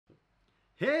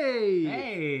Hey!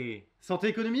 Hey! Santé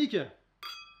économique?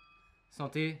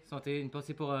 Santé, une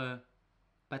pensée pour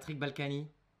Patrick Balkany.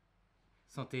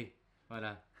 Santé,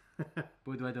 voilà.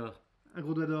 Beau doigt d'or. Un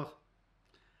gros doigt d'or.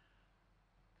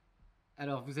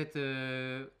 Alors, vous êtes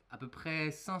à peu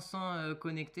près 500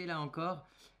 connectés là encore.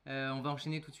 On va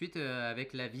enchaîner tout de suite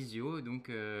avec la visio.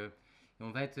 Donc,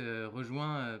 on va être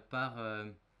rejoint par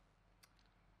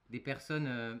des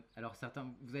personnes. Alors,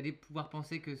 certains, vous allez pouvoir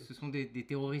penser que ce sont des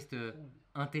terroristes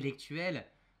intellectuels,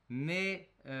 mais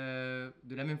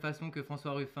de la même façon que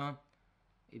François Ruffin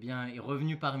eh bien, est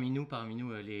revenu parmi nous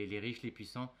les riches, les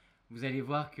puissants. Vous allez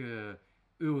voir que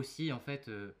eux aussi, en fait,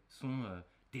 sont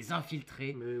des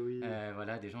infiltrés. Mais oui.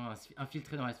 Voilà, des gens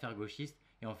infiltrés dans la sphère gauchiste.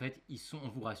 Et en fait, ils sont, on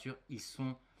vous rassure, ils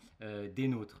sont des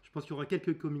nôtres. Je pense qu'il y aura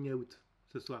quelques coming out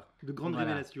ce soir, de grandes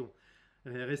révélations.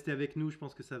 Restez avec nous, je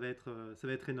pense que ça va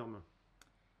être énorme.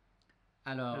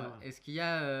 Alors. Est-ce qu'il y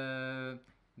a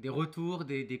des retours,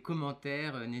 des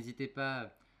commentaires? N'hésitez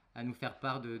pas à nous faire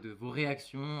part de vos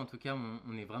réactions. En tout cas,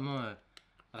 on est vraiment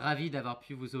ravis d'avoir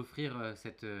pu vous offrir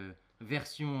cette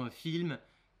version film,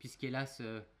 puisqu'hélas,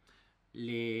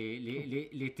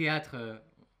 les théâtres,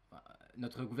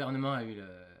 notre gouvernement a eu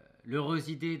l'heureuse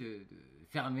idée de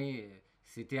fermer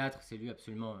ces théâtres, ces lieux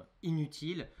absolument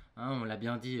inutiles. Hein, on l'a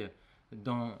bien dit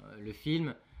dans le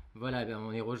film. Voilà, ben,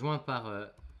 on est rejoint par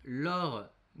Laure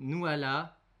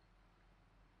NOUALHAT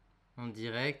en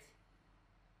direct.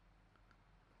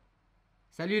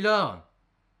 Salut Laure!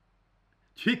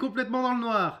 Tu es complètement dans le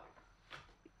noir.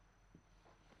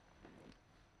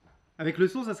 Avec le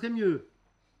son, ça serait mieux.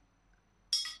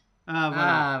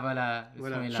 Ah, voilà. Le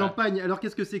son est là. Champagne. Alors,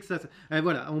 qu'est-ce que c'est que ça?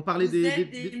 Voilà, on parlait Vous êtes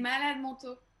des malades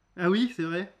mentaux. Ah oui, c'est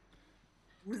vrai.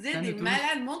 Vous êtes des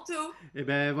malades mentaux. Et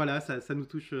ben voilà, ça nous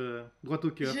touche droit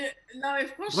au cœur. Non mais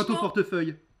franchement. Droit au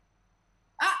portefeuille.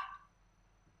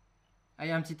 Ah, il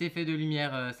y a un petit effet de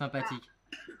lumière sympathique.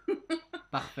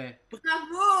 Parfait.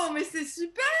 Bravo, mais c'est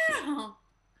super.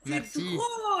 C'est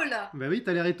drôle. Bah oui,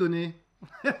 t'as l'air étonné.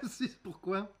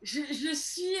 Pourquoi? Je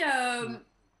suis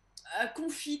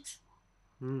confite.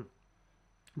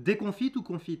 Déconfite ou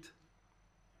confite?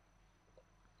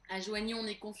 À Joigny, on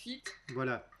est confite.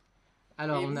 Voilà.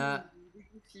 Alors, on a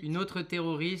une autre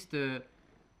terroriste.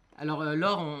 Alors,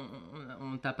 Laure,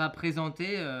 on ne t'a pas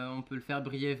présenté. On peut le faire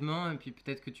brièvement. Et puis,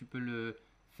 peut-être que tu peux le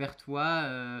faire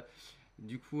toi.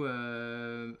 Du coup,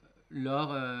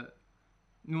 Laure,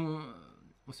 nous,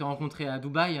 on s'est rencontrés à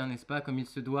Dubaï, hein, n'est-ce pas, comme il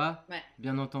se doit, ouais.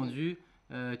 Bien entendu.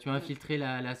 Tu as infiltré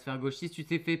la sphère gauchiste. Tu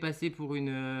t'es fait passer pour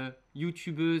une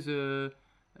youtubeuse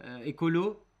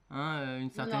écolo. Hein,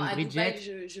 une certaine non, à Bridget.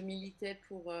 Dubaï, je militais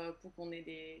pour qu'on ait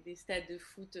des stades de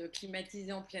foot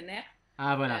climatisés en plein air.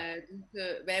 Ah voilà. Donc,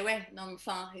 ben ouais, non,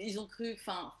 enfin, ils ont cru,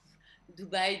 enfin,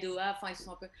 Dubaï, Doha, enfin, ils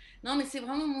sont un peu. Non, mais c'est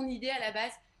vraiment mon idée à la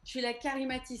base. Je suis la Carrie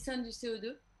Mathison du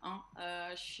CO2. Hein.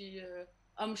 Je suis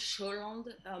homme Showland,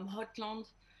 homme Hotland.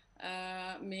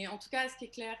 Mais en tout cas, ce qui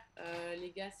est clair,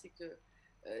 les gars, c'est que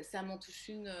ça m'en touche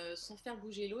une sans faire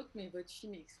bouger l'autre. Mais votre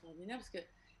film est extraordinaire parce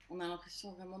qu'on a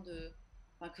l'impression vraiment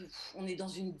qu'on est dans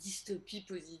une dystopie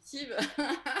positive.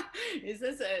 Et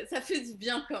ça fait du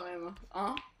bien quand même.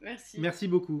 Hein, merci. Merci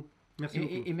beaucoup.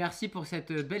 Et merci pour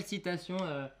cette belle citation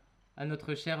à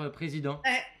notre cher président.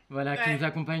 Ouais, voilà, qui nous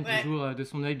accompagne toujours de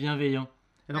son œil bienveillant.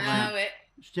 Alors,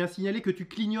 je tiens à signaler que tu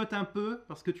clignotes un peu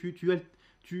parce que tu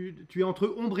es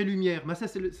entre ombre et lumière. Mais ça,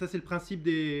 c'est le principe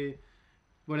des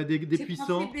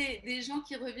puissants. C'est des gens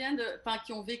qui reviennent,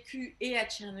 qui ont vécu et à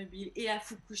Tchernobyl et à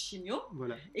Fukushima,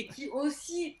 et qui ont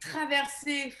aussi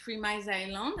traversé Three Mile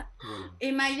Island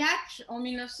et Mayak en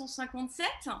 1957.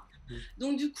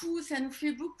 Donc du coup, ça nous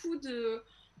fait beaucoup de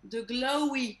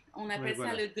glowy. On appelle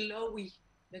ça le glowy.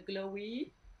 Le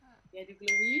glowy. Il y a du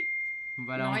glowy.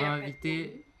 Voilà, non, on va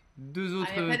inviter deux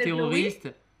autres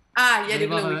terroristes. Ah, il y a des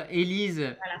glowy.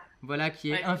 Elise,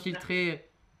 qui est infiltrée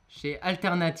chez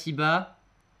Alternatiba.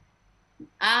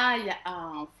 Ah, il y a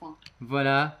enfin.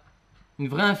 Voilà, une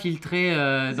vraie infiltrée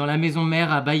dans la maison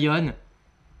mère à Bayonne.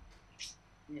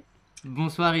 Yes.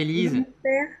 Bonsoir Elise. Bonjour mon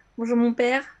père. Bonjour mon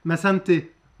père. Ma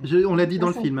sainteté. On l'a dit dans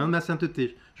le film, hein, ma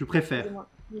sainteté. Je préfère.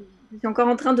 Je suis encore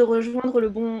en train de rejoindre le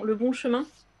bon chemin.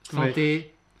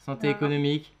 Santé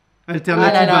économique.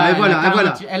 Alternativa,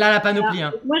 voilà. Elle a la panoplie.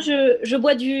 Hein. Moi, je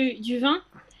bois du vin.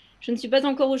 Je ne suis pas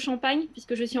encore au champagne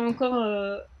puisque je suis encore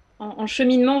en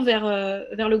cheminement vers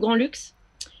le grand luxe.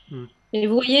 Et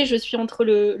vous voyez, je suis entre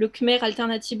le Khmer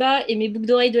Alternatiba et mes boucles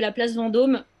d'oreilles de la place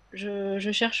Vendôme.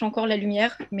 Je cherche encore la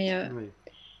lumière, mais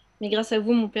grâce à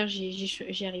vous, mon père,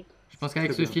 j'y arrive. Je pense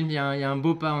qu'avec ce film, il y a un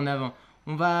beau pas en avant.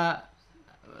 On va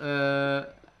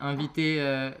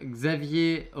inviter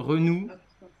Xavier RENOU,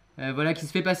 qui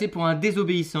se fait passer pour un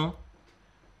désobéissant.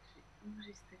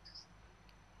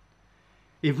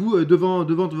 Et vous, devant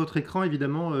votre écran,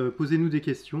 évidemment, posez-nous des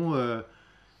questions.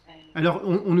 Alors,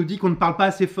 on nous dit qu'on ne parle pas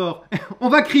assez fort. On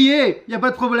va crier, il n'y a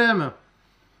pas de problème.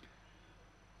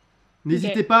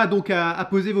 N'hésitez pas donc à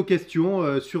poser vos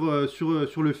questions sur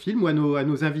le film ou à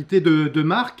nos invités de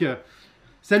marque.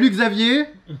 Salut Xavier.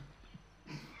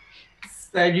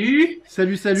 Salut.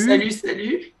 Salut.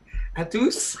 Salut à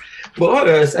tous. Bon,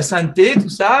 sa sainteté, tout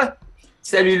ça.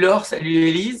 Salut Laure, salut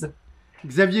Elise.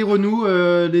 Xavier RENOU,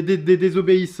 des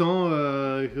désobéissants.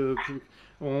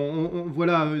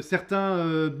 Voilà,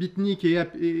 certains beatniks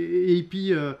et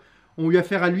hippies ont eu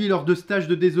affaire à lui lors de stages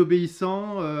de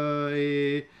désobéissants.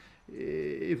 Et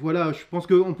voilà, je pense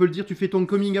qu'on peut le dire, tu fais ton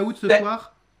coming out ce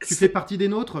soir. Tu fais partie des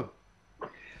nôtres.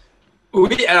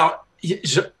 Oui, alors,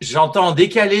 j'entends en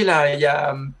décalé là. Il y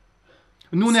a...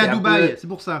 Nous, on est à Dubaï, c'est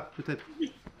pour ça, peut-être.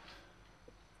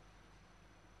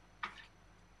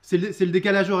 C'est le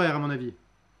décalage horaire, à mon avis.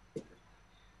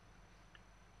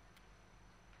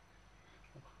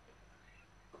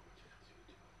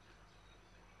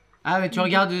 Ah, mais tu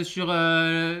regardes sur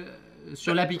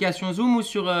l'application Zoom ou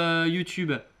sur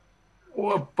YouTube?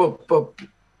 Hop, hop, hop.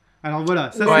 Alors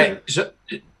voilà, ça ouais,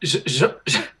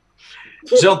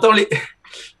 j'entends les...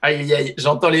 Aïe, aïe,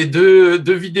 j'entends les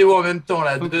deux vidéos en même temps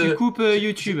là. Faut que tu coupes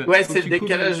YouTube. Ouais, c'est le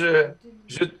décalage.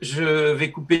 Je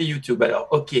vais couper YouTube alors.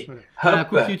 Ok. Voilà,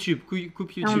 coupe YouTube.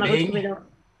 Coupe YouTube.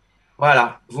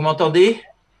 Voilà. Vous m'entendez?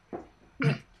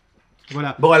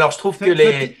 Voilà. Bon, alors je trouve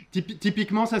que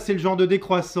typiquement, ça c'est le genre de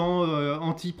décroissant,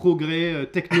 anti-progrès,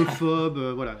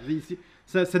 technophobe. Voilà.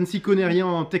 Ça ne s'y connaît rien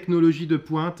en technologie de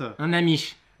pointe. Un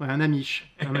amiche. Ouais, un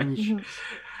amiche.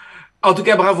 En tout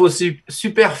cas, bravo,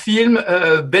 super film,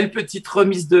 belle petite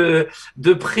remise de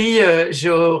prix.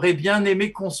 J'aurais bien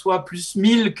aimé qu'on soit plus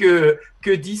 1000 que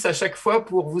 10 à chaque fois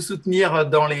pour vous soutenir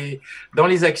dans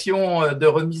les actions de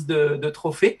remise de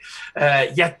trophées.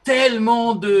 Il y a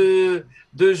tellement de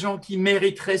gens qui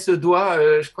mériteraient ce doigt.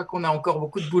 Je crois qu'on a encore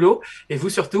beaucoup de boulot, et vous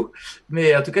surtout.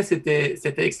 Mais en tout cas, c'était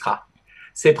extra.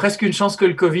 C'est presque une chance que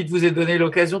le Covid vous ait donné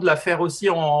l'occasion de la faire aussi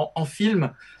en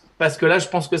film. Parce que là, je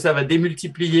pense que ça va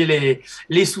démultiplier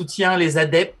les soutiens, les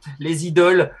adeptes, les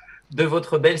idoles de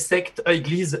votre belle secte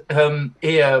Église.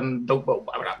 Donc, bon,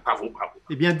 voilà, bravo.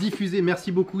 Eh bien, diffusez,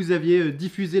 merci beaucoup Xavier,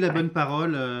 diffusez la bonne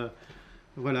parole.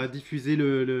 Voilà, diffusez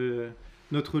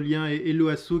notre lien et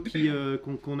l'OASO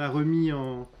qu'on a remis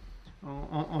en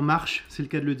marche, c'est le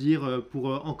cas de le dire, pour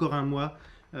encore un mois.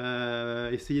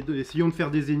 Essayons de faire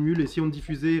des émules, essayons de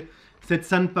diffuser cette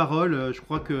sainte parole. Je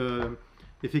crois que...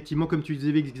 Effectivement, comme tu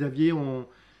disais Xavier,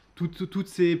 toutes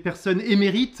ces personnes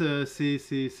émérites,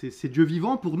 ces dieux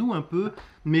vivants pour nous un peu,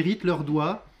 méritent leurs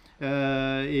doigts.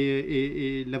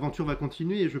 Et l'aventure va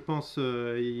continuer, je pense.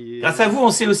 Grâce à vous, on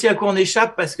sait aussi à quoi on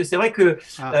échappe, parce que c'est vrai que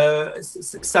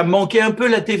ça me manquait un peu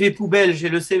la TV poubelle.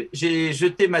 J'ai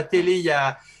jeté ma télé il y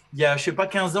a, je sais pas,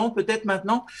 15 ans peut-être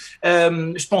maintenant.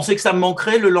 Je pensais que ça me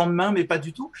manquerait le lendemain, mais pas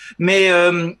du tout. Mais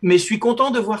je suis content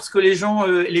de voir ce que les gens,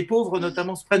 les pauvres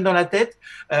notamment, se prennent dans la tête,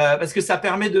 parce que ça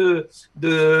permet de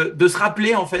se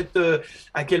rappeler en fait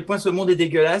à quel point ce monde est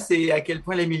dégueulasse et à quel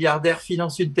point les milliardaires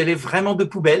financent une télé vraiment de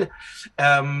poubelle.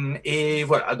 Et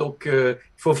voilà, donc il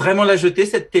faut vraiment la jeter,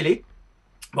 cette télé.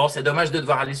 Bon, c'est dommage de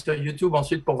devoir aller sur YouTube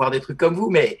ensuite pour voir des trucs comme vous,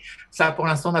 mais ça, pour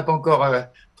l'instant, on n'a pas encore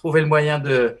trouvé le moyen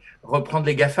de reprendre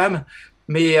les GAFAM.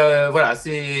 Mais voilà,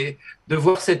 c'est de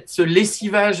voir ce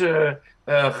lessivage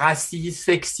raciste,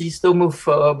 sexiste,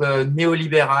 homophobe,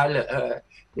 néolibéral.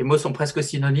 Les mots sont presque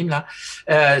synonymes là.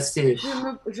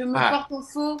 Je me porte en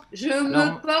faux. Je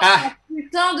me porte en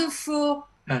putain de faux.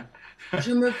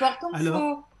 Je me porte en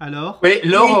faux. Alors oui,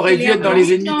 Laure aurait dû être dans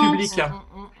les ennemis publics.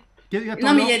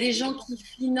 Non, mais il y a des gens qui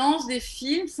financent des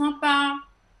films sympas.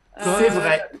 C'est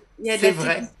vrai. Il y a des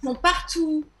films qui sont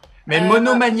partout. Mais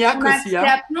monomaniaque aussi. Hein.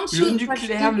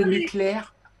 Le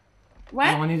nucléaire. Ouais.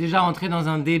 Alors, on est déjà rentré dans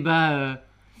un débat.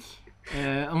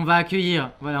 On va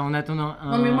accueillir, voilà, en attendant.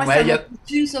 Non, mais moi, ça me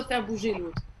tue sauf faire bouger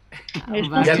l'autre. Il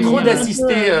y a trop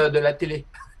d'assistés de la télé.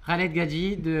 Khaled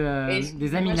GAIJI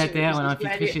des Amis de la Terre, on a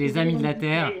infiltré chez les Amis de la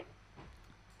Terre.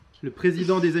 Le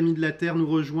président des Amis de la Terre nous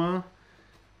rejoint.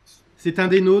 C'est un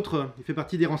des nôtres. Il fait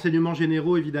partie des renseignements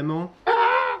généraux, évidemment.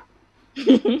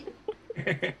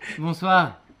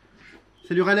 Bonsoir.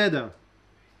 Salut Khaled.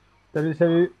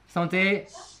 Salut. Santé.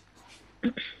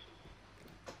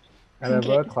 À la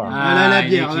vôtre. La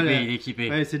bière. Il est équipé.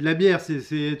 Ouais, c'est de la bière,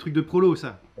 c'est un truc de prolo,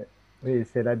 ça. Oui,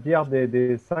 c'est la bière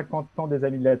des 50 ans des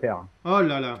Amis de la Terre. Oh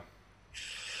là là.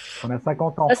 On a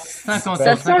 50 ans. Ça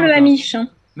sent le hamiche. Hein.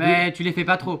 Mais tu les fais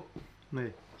pas trop.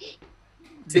 Ouais.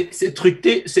 C'est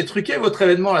truqué votre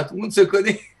événement là, tout le monde se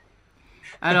connaît.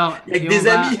 Alors, Avec et des on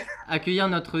va amis. accueillir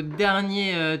notre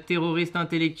dernier terroriste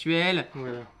intellectuel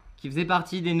qui faisait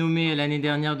partie des nommés l'année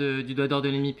dernière du Doigt d'or de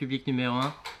l'ennemi public numéro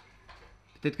 1.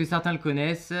 Peut-être que certains le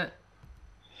connaissent.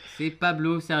 C'est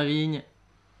Pablo SERVIGNE.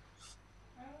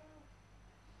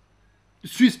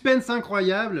 Suspense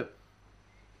incroyable.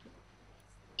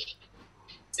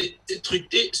 C'est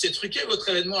truqué votre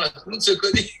événement là, tout le monde se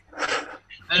connaît.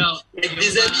 Alors, Avec et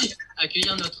des on va amis.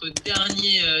 accueillir notre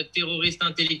dernier terroriste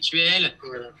intellectuel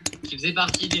qui faisait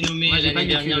partie des nommés Moi, j'ai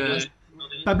l'année pas YouTube, dernière.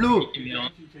 Pablo,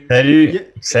 Salut, Yeah.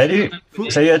 salut, Faut-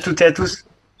 salut à toutes et à tous.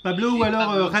 Pablo ou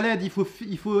alors Pablo. Khaled,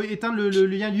 il faut éteindre le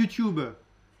lien YouTube.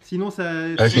 Sinon, ça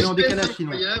Ok. est en décalage.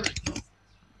 Sinon.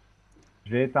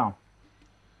 Je l'ai éteint.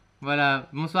 Voilà,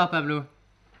 bonsoir Pablo.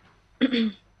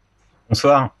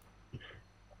 Bonsoir.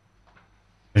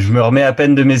 Je me remets à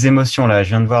peine de mes émotions là, je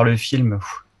viens de voir le film.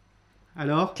 Ouh,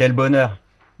 Alors, quel bonheur.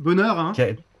 bonheur, hein.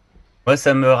 Moi,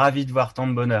 ça me ravit de voir tant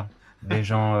de bonheur. Des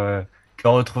gens qui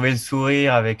ont retrouvé le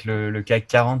sourire avec le CAC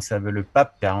 40, le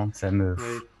pape 40, ça me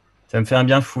fait un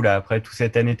bien fou là, après toute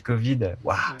cette année de Covid.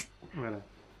 Waouh. Voilà.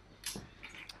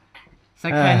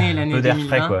 Sacrée année Un l'année peu d'air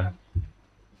 2020. frais quoi.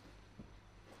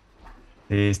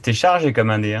 Et c'était chargé comme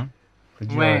année. Hein. Faut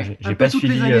dire, Ouais. j'ai Un peu pas toutes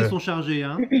suivi. les années sont chargées,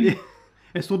 hein. Et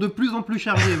elles sont de plus en plus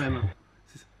chargées même.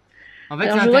 En fait,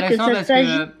 Alors, c'est je vois que intéressant ça parce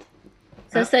s'agit- que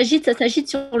Ça s'agite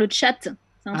sur le chat. C'est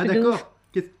un Ah truc de ouf.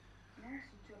 d'accord.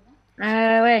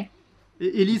 Ouais.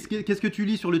 Elise, qu'est-ce que tu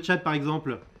lis sur le chat par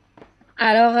exemple?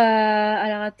 Alors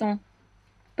attends.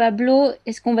 Pablo,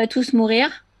 est-ce qu'on va tous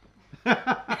mourir? Oui,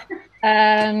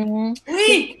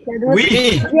 il y a d'autres- Oui,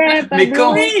 Yeah, mais Pablo.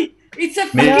 quand oui, it's a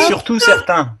Mais Alors surtout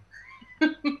certains.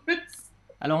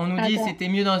 alors on nous dit Attends. c'était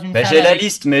mieux dans une Bah, salle j'ai la avec-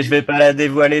 liste, mais je vais pas la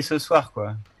dévoiler ce soir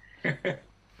quoi.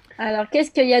 Alors, qu'est-ce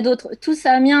qu'il y a d'autre? Tous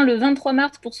à Amiens le 23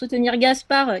 mars pour soutenir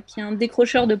Gaspard, qui est un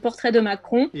décrocheur de portrait de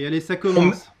Macron. Et allez, ça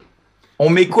commence.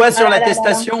 on met quoi sur Ah là là.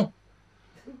 l'attestation?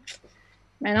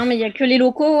 Bah non, mais il n'y a que les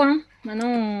locaux. Hein. Maintenant,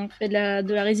 on fait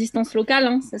de la résistance locale,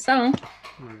 hein. C'est ça. Hein.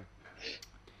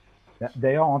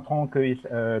 D'ailleurs, en tant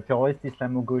que terroriste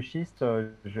islamo-gauchiste,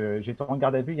 j'étais en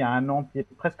garde à vue il y a un an,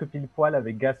 presque pile poil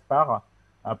avec Gaspard,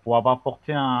 pour avoir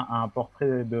porté un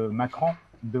portrait de Macron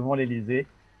devant l'Élysée.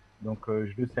 Donc,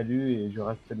 je le salue et je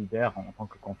reste solidaire en tant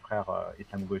que confrère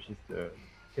islamo-gauchiste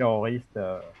terroriste.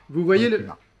 Vous voyez pour le,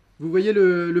 climat. vous voyez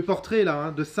le portrait là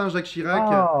hein, de Saint Jacques Chirac.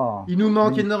 Oh, Il nous manque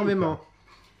magnifique. énormément.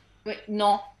 Ouais,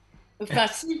 non. Enfin,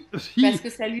 si, Si. parce que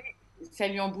ça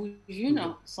lui en bouge une,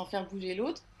 sans faire bouger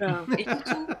l'autre. Et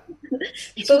surtout,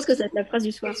 Je pense que c'est la phrase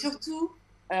du soir. et surtout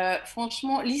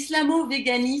franchement,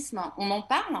 l'islamo-véganisme, on en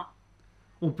parle?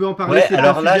 On peut en parler, Ouais, c'est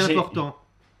alors un là, sujet j'ai- important.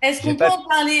 Est-ce J'ai qu'on peut pas- en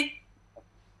parler?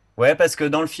 Ouais, parce que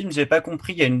dans le film, j'ai pas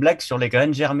compris. Il y a une blague sur les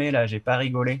graines germées là. J'ai pas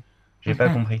rigolé. J'ai pas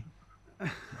compris.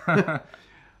 Alors,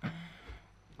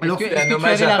 Est-ce que, c'est un est-ce que tu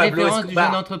hommage avais à la Pablo référence du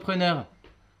Escobar. jeune entrepreneur?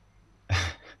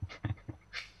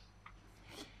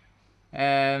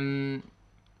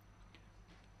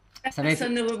 Ça va être-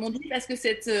 Personne ne rebondit parce que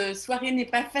cette soirée n'est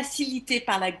pas facilitée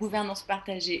par la gouvernance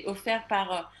partagée, offerte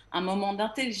par un moment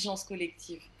d'intelligence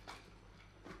collective.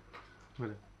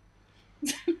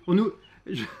 on nous.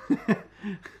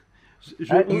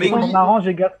 Ah, on- mais on c'est lit- marrant,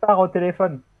 j'ai Gaspard au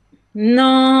téléphone.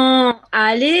 Non,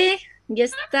 allez,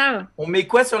 Gaspard. On met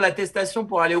quoi sur l'attestation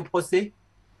pour aller au procès?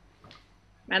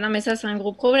 Bah non, mais ça, c'est un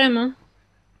gros problème. Hein.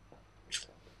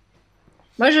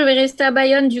 Moi, je vais rester à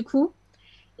Bayonne, du coup.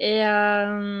 Et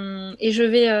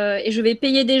je vais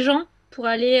payer des gens pour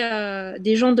aller,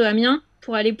 des gens de Amiens,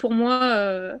 pour aller pour moi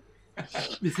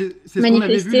Mais c'est ce qu'on avait vu.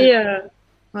 manifester.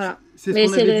 Voilà. C'est ce Mais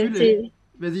qu'on c'est avait le- vu. c'est-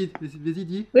 Vas-y,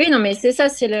 dis. Oui, non, mais c'est ça,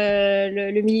 c'est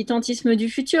le militantisme du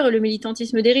futur, le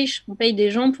militantisme des riches. On paye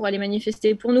des gens pour aller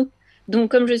manifester pour nous.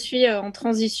 Donc, comme je suis en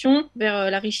transition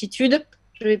vers la richitude,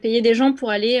 je vais payer des gens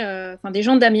pour aller, enfin des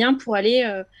gens d'Amiens pour aller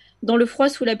dans le froid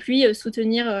sous la pluie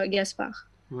soutenir Gaspard.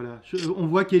 Voilà. On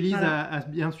voit qu'Élise Voilà. a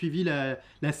bien suivi la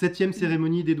 7e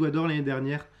cérémonie des Doigts d'or l'année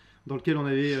dernière, dans lequel on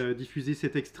avait diffusé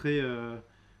cet extrait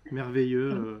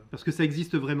merveilleux, parce que ça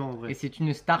existe vraiment en Et vrai. c'est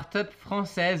une start-up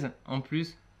française en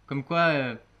plus. Comme quoi,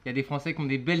 il y a des Français qui ont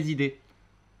des belles idées.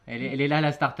 Elle est là,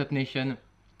 la Startup Nation.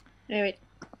 Eh oui.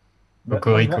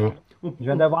 Cocorico. Je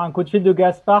viens d'avoir un coup de fil de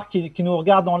Gaspard qui nous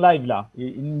regarde en live là.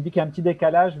 Il me dit qu'il y a un petit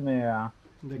décalage, mais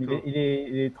D'accord. il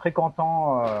est très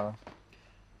content.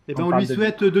 Eh ben, on on parle lui de-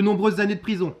 souhaite de nombreuses années de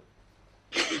prison.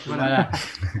 Voilà. Voilà.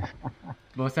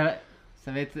 Bon, ça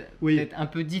va être Oui. peut-être un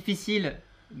peu difficile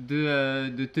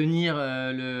de tenir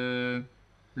le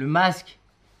masque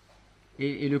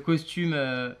et le costume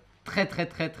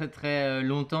très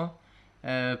longtemps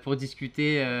pour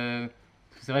discuter.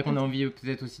 Parce que c'est vrai qu'on a envie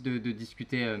peut-être aussi de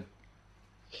discuter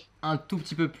un tout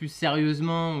petit peu plus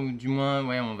sérieusement, ou du moins,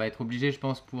 ouais, on va être obligé, je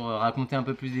pense, pour raconter un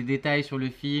peu plus des détails sur le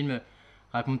film,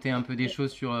 raconter un peu des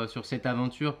choses sur cette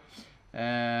aventure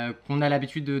qu'on a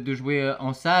l'habitude de jouer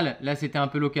en salle. Là, c'était un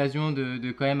peu l'occasion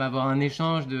de quand même avoir un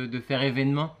échange, de faire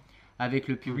événement avec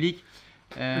le public.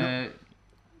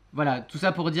 Voilà, tout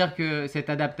ça pour dire que cette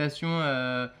adaptation,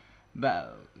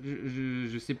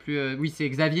 je sais plus, oui, c'est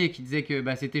Xavier qui disait que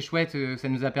c'était chouette, ça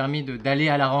nous a permis d'aller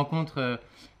à la rencontre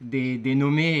des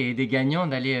nommés et des gagnants,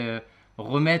 d'aller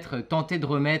tenter de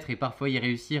remettre et parfois y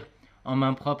réussir en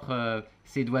main propre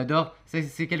ces doigts d'or.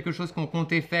 C'est quelque chose qu'on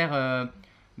comptait faire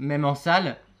même en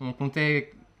salle, on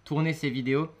comptait tourner ces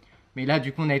vidéos, mais là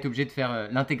du coup on a été obligé de faire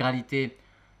l'intégralité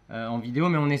en vidéo,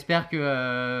 mais on espère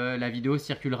que la vidéo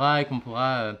circulera et qu'on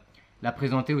pourra la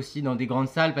présenter aussi dans des grandes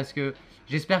salles, parce que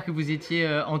j'espère que vous étiez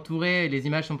entourés. Les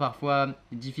images sont parfois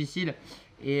difficiles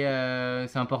et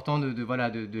c'est important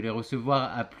de les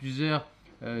recevoir à plusieurs,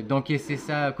 d'encaisser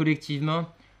ça collectivement,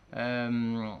 parce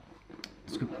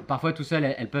que parfois tout seul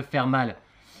elles peuvent faire mal.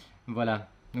 Voilà.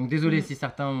 Donc désolé si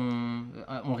certains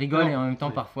on rigole et en même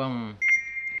temps parfois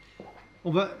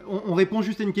on répond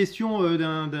juste à une question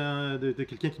de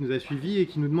quelqu'un qui nous a suivis et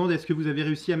qui nous demande est-ce que vous avez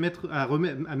réussi à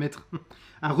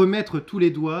remettre tous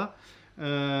les doigts.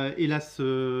 Hélas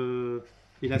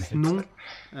non.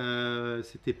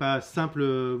 C'était pas simple,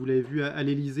 vous l'avez vu à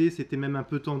l'Élysée, c'était même un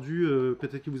peu tendu.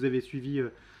 Peut-être que vous avez suivi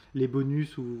les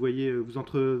bonus où vous voyez, vous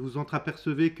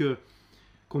entreapercevez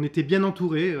qu'on était bien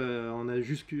entouré. On a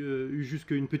eu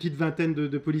jusqu'une petite vingtaine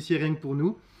de policiers rien que pour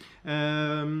nous.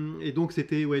 Et donc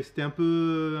c'était un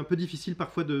peu difficile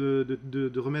parfois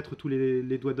de remettre tous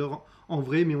les doigts d'or en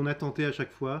vrai, mais on a tenté à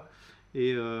chaque fois.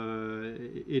 Et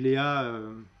Léa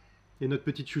est notre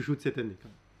petite chouchou de cette année.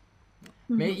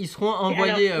 Mais ils seront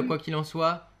envoyés, quoi qu'il en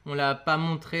soit. On l'a pas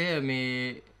montré,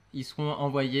 mais ils seront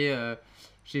envoyés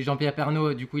chez Jean-Pierre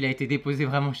Pernaut. Du coup, il a été déposé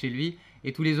vraiment chez lui.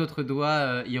 Et tous les autres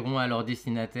doigts iront à leur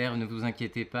destinataire. Ne vous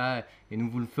inquiétez pas. Et nous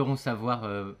vous le ferons savoir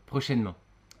prochainement.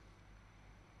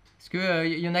 Est-ce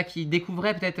qu'il y en a qui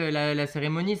découvraient peut-être la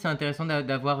cérémonie? C'est intéressant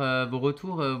d'avoir vos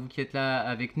retours, vous qui êtes là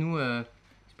avec nous.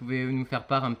 Vous pouvez nous faire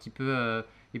part un petit peu.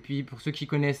 Et puis pour ceux qui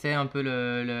connaissaient un peu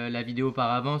la vidéo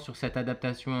auparavant sur cette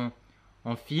adaptation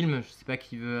en film, je ne sais pas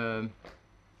qui veut...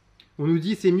 On nous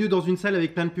dit c'est mieux dans une salle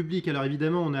avec plein de public. Alors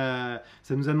évidemment,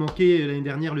 ça nous a manqué l'année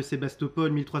dernière le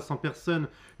Sébastopol, 1300 personnes,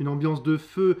 une ambiance de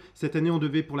feu. Cette année, on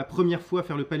devait pour la première fois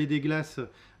faire le Palais des Glaces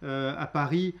à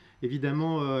Paris.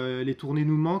 Évidemment, les tournées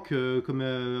nous manquent.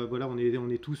 Voilà, on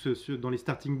est tous dans les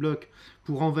starting blocks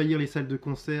pour envahir les salles de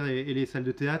concert et les salles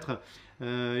de théâtre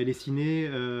et les cinés.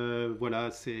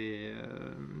 Voilà, ça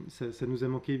nous a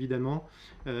manqué évidemment.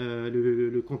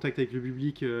 Le contact avec le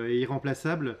public est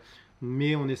irremplaçable.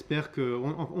 Mais on espère que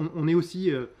on est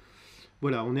aussi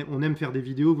voilà, on aime faire des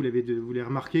vidéos, vous l'avez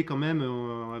remarqué quand même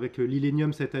avec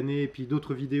l'Illénium cette année et puis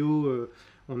d'autres vidéos.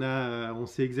 On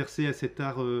s'est exercé à cet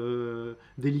art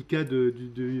délicat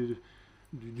du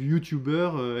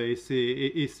youtubeur et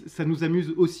ça nous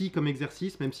amuse aussi comme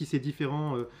exercice, même si c'est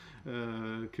différent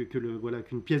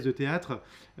qu'une pièce de théâtre.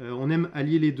 On aime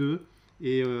allier les deux.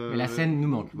 Mais la scène nous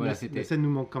manque. Voilà, la scène nous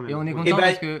manque quand même. Et on est content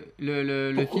parce que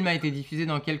le film a été diffusé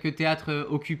dans quelques théâtres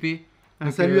occupés.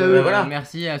 Un salut à eux. Voilà.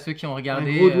 Merci à ceux qui ont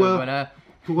regardé. Un gros doigt voilà.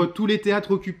 Pour tous les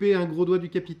théâtres occupés, un gros doigt du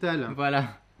capital.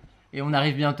 Voilà. Et on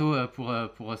arrive bientôt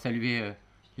pour saluer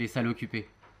les salles occupées.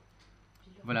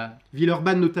 Voilà.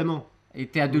 Villeurbanne notamment. Et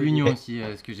Théâtre de l'Union aussi,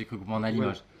 ce que j'ai cru comprendre à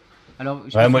Limoges. Alors,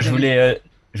 moi, je voulais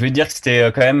dire que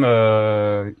c'était quand même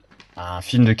un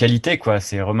film de qualité, quoi.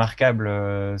 C'est remarquable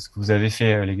ce que vous avez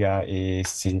fait, les gars. Et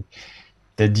c'est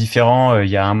peut-être différent. Il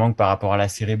y a un manque par rapport à la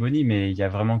cérémonie, mais il y a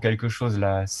vraiment quelque chose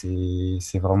là.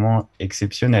 C'est vraiment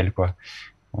exceptionnel, quoi.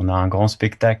 On a un grand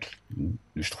spectacle.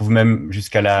 Je trouve même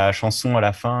jusqu'à la chanson à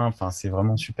la fin. Enfin, c'est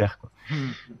vraiment super, quoi.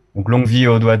 Donc, longue vie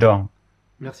aux Doigts d'or.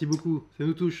 Merci beaucoup. Ça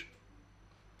nous touche.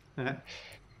 Ouais.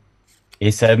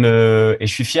 Et je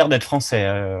suis fier d'être français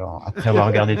après avoir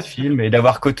regardé ce film et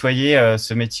d'avoir côtoyé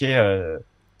ce métier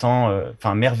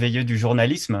merveilleux du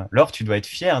journalisme. Laure, tu dois être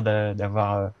fière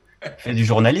d'avoir fait du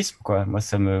journalisme, quoi. Moi,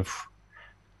 ça me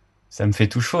fait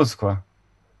tout chose, quoi.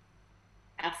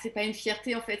 Alors, c'est pas une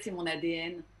fierté, en fait, c'est mon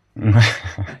ADN.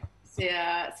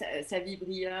 Sa vie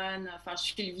brillonne. Enfin, je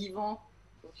suis le vivant.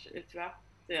 Tu vois,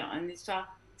 c'est une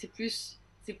histoire. C'est plus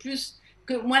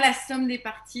que moi, la somme des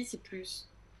parties, c'est plus.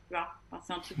 Enfin,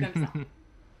 c'est un truc comme ça.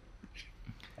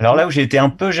 Alors là où j'ai été un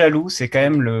peu jaloux, c'est quand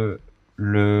même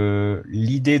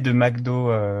l'idée de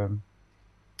McDo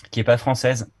qui est pas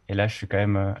française. Et là, je suis quand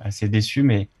même assez déçu,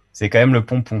 mais c'est quand même le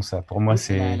pompon, ça. Pour moi,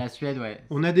 c'est... La Suède, ouais.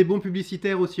 On a des bons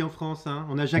publicitaires aussi en France. Hein.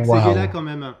 On a Jacques Séguéla quand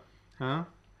même. Hein.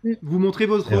 Vous montrez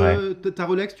ta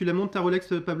Rolex, tu la montres ta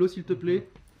Rolex, Pablo, s'il te plaît?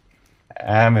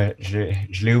 Ah, mais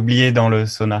je l'ai oublié dans le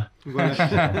sauna.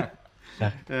 Voilà.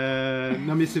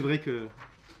 Non, mais c'est vrai que...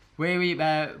 Oui,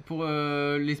 bah, pour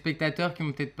les spectateurs qui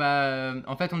n'ont peut-être pas...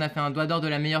 en fait, on a fait un doigt d'or de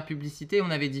la meilleure publicité.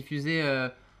 On avait diffusé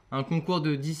un concours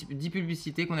de 10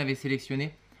 publicités qu'on avait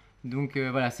sélectionnées. Donc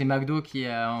voilà, c'est McDo qui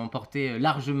a emporté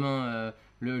largement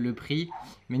le prix.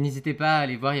 Mais n'hésitez pas à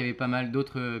aller voir, il y avait pas mal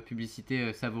d'autres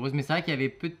publicités savoureuses. Mais c'est vrai qu'il y avait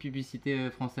peu de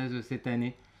publicités françaises cette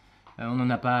année. On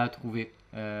n'en a pas trouvé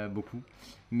beaucoup.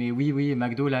 Mais oui,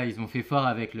 McDo, là, ils ont fait fort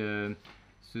avec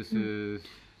ce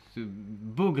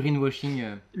beau greenwashing.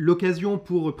 L'occasion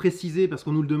pour préciser, parce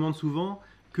qu'on nous le demande souvent,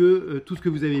 que tout ce que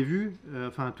vous avez vu,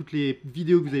 enfin toutes les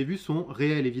vidéos que vous avez vues sont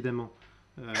réelles, évidemment.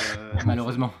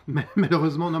 Malheureusement.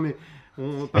 Malheureusement, non mais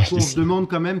parfois on se demande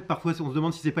quand même, parfois on se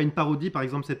demande si c'est pas une parodie, par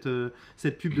exemple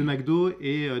cette pub de McDo,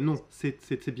 et non,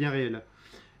 c'est bien réel.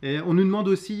 Et on nous demande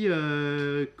aussi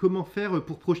comment faire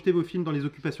pour projeter vos films dans les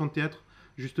occupations de théâtre,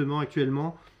 justement,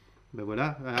 actuellement. Ben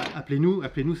voilà,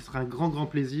 appelez-nous, ce sera un grand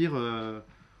plaisir.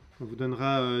 On vous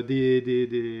donnera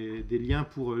des liens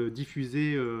pour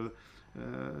diffuser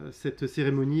cette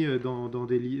cérémonie dans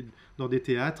des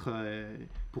théâtres.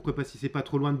 Pourquoi pas, si c'est pas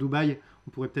trop loin de Dubaï,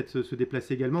 on pourrait peut-être se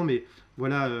déplacer également. Mais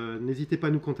voilà, n'hésitez pas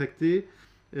à nous contacter.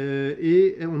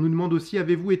 Et on nous demande aussi,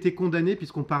 avez-vous été condamné,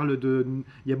 puisqu'on parle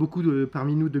il y a beaucoup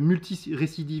parmi nous de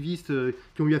multirécidivistes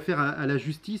qui ont eu affaire à la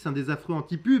justice, des affreux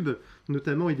anti-pub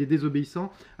notamment, et des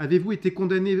désobéissants. Avez-vous été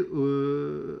condamné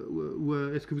ou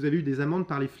est-ce que vous avez eu des amendes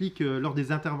par les flics lors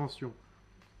des interventions?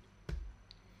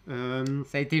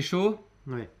 Ça a été chaud,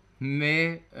 ouais.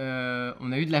 Mais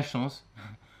on a eu de la chance.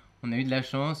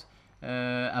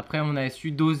 Après, on a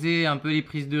su doser un peu les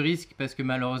prises de risque parce que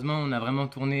malheureusement, on a vraiment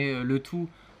tourné le tout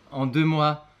en 2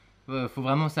 mois. Faut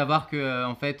vraiment savoir que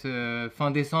en fait,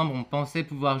 fin décembre, on pensait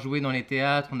pouvoir jouer dans les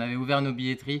théâtres, on avait ouvert nos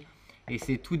billetteries, et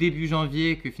c'est tout début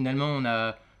janvier que finalement, on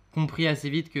a compris assez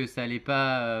vite que ça allait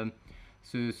pas,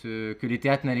 que les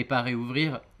théâtres n'allaient pas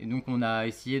réouvrir, et donc on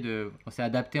s'est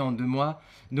adapté en 2 mois.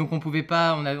 Donc on pouvait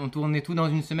pas, on tournait tout dans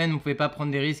une semaine, on pouvait pas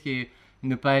prendre des risques et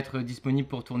ne pas être disponible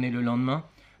pour tourner le lendemain.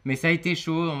 Mais ça a été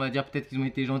chaud, on va dire, peut-être qu'ils ont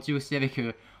été gentils aussi avec...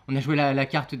 on a joué la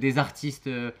carte des artistes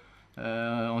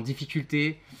en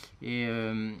difficulté. Et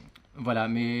voilà,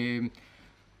 mais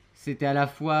c'était à la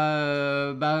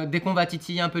fois... dès qu'on va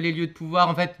titiller un peu les lieux de pouvoir,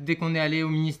 en fait, dès qu'on est allé au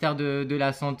ministère de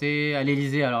la Santé, à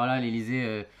l'Élysée, alors là,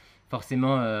 l'Élysée,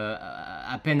 forcément,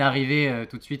 à peine arrivé,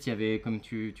 tout de suite, il y avait, comme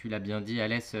tu l'as bien dit,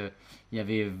 Alès, il y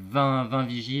avait 20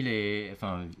 vigiles,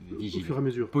 au fur et à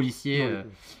mesure. Policiers...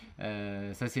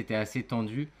 ça, c'était assez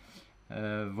tendu.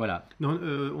 Voilà.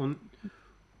 Non,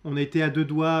 on a été à 2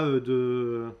 doigts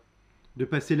de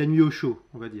passer la nuit au chaud,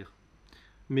 on va dire.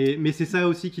 Mais c'est ça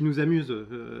aussi qui nous amuse.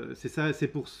 C'est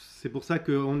pour ça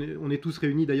qu'on est tous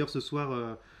réunis d'ailleurs ce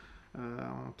soir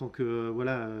en tant que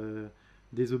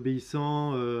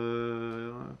désobéissants.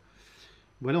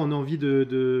 Voilà, on a envie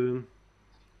de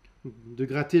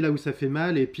gratter là où ça fait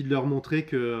mal, et puis de leur montrer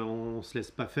qu'on ne se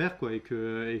laisse pas faire, quoi, et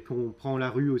qu'on prend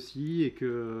la rue aussi,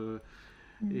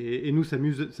 et nous, ça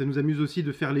nous amuse aussi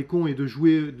de faire les cons et de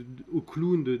jouer au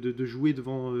clown, de jouer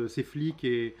devant ces flics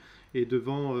et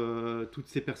devant toutes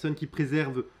ces personnes qui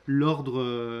préservent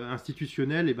l'ordre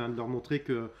institutionnel, et de leur montrer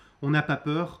qu'on n'a pas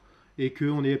peur et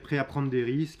qu'on est prêt à prendre des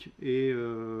risques, et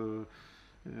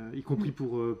y compris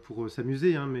pour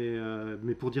s'amuser,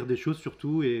 mais pour dire des choses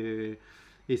surtout.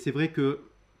 Et c'est vrai que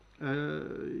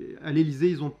à l'Élysée,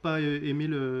 ils n'ont pas aimé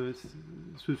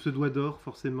ce doigt d'or,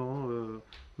 forcément.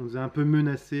 On nous a un peu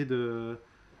menacé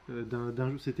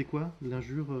c'était quoi?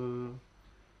 L'injure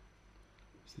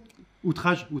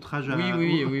outrage à...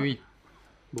 Oui.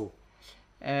 Bon.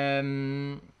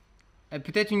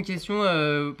 Peut-être une question,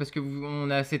 parce que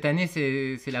cette année,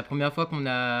 c'est la première fois qu'on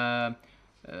a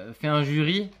fait un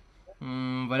jury.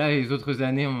 Voilà, les autres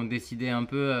années, on décidait un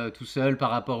peu tout seul par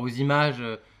rapport aux images,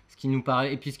 ce qui nous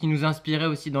parlait, et puis ce qui nous inspirait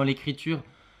aussi dans l'écriture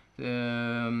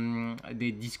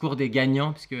des discours des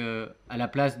gagnants, puisque à la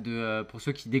place pour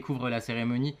ceux qui découvrent la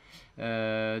cérémonie,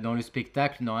 dans le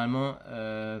spectacle, normalement,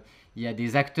 il y a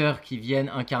des acteurs qui viennent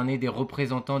incarner des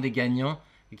représentants des gagnants,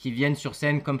 et qui viennent sur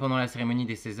scène, comme pendant la cérémonie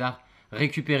des Césars,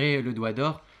 récupérer le doigt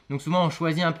d'or. Donc souvent, on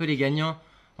choisit un peu les gagnants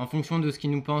en fonction de ce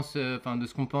qu'ils nous pensent, de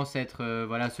ce qu'on pense être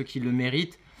ceux qui le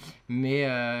méritent. Mais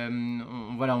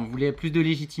on voulait plus de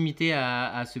légitimité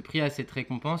à ce prix, à cette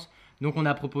récompense. Donc on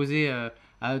a proposé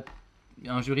à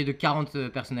un jury de 40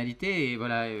 personnalités. Et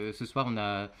voilà, ce soir, on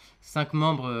a 5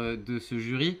 membres de ce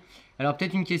jury. Alors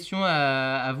peut-être une question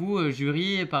à vous,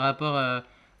 jury, par rapport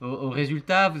aux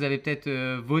résultats. Vous avez peut-être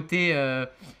voté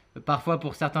parfois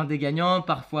pour certains des gagnants,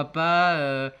 parfois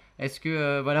pas. Est-ce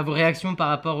que voilà vos réactions par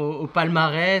rapport au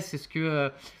palmarès? Est-ce que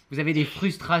vous avez des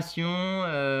frustrations,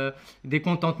 des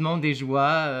contentements, des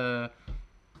joies?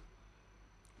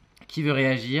 Qui veut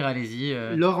réagir? Allez-y.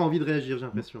 Laure a envie de réagir, j'ai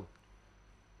l'impression.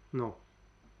 Non.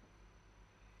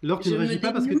 Laure, tu ne réagis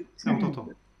pas parce que... Ah, on t'entend.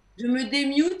 Je me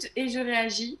démute et je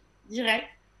réagis direct.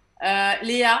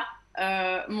 Léa,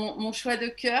 mon choix de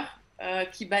cœur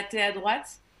qui battait à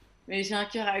droite, mais j'ai un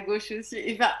cœur à gauche aussi.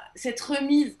 Et ben, cette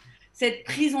remise, cette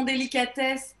prise en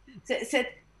délicatesse,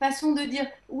 cette façon de dire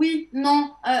oui,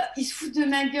 non, ils se foutent de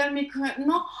ma gueule, mais quand même,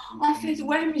 non, en fait,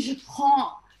 ouais, mais je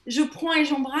prends et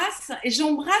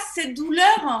j'embrasse cette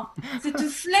douleur, cette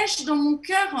flèche dans mon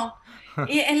cœur.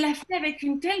 Et elle l'a fait avec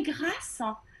une telle grâce.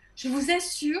 Je vous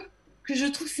assure que je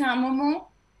trouve que c'est un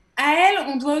moment. À elle,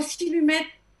 on doit aussi lui mettre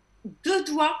 2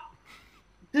 doigts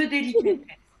de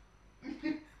délicatesse.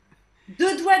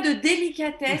 2 doigts de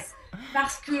délicatesse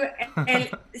parce que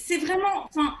c'est vraiment.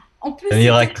 Enfin, en plus,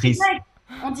 actrice.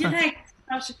 En direct.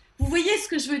 Vous voyez ce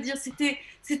que je veux dire?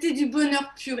 C'était du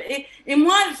bonheur pur. Et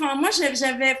moi,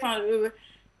 j'avais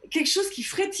quelque chose qui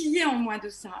frétillait en moi de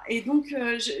ça. Et donc,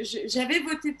 j'avais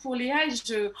voté pour Léa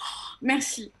et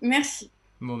merci.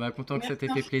 Bon, bah, content que ça t'ait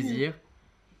fait plaisir.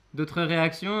 D'autres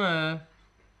réactions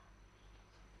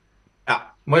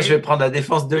Moi, je vais prendre la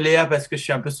défense de Léa parce que je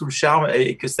suis un peu sous le charme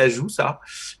et que ça joue, ça.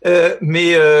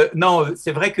 Non,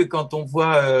 c'est vrai que quand on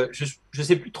voit, je ne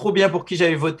sais plus trop bien pour qui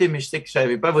j'avais voté, mais je sais que je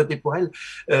n'avais pas voté pour elle,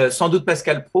 sans doute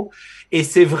Pascal Praud. Et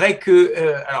c'est vrai que,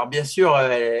 alors bien sûr,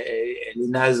 elle est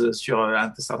naze sur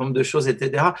un certain nombre de choses,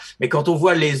 etc. Mais quand on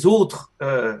voit les autres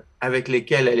avec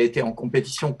lesquels elle était en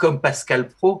compétition, comme Pascal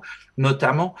Praud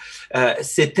notamment,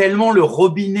 c'est tellement le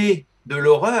robinet de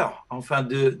l'horreur, enfin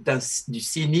du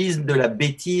cynisme, de la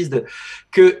bêtise,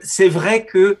 que c'est vrai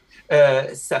que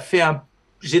ça fait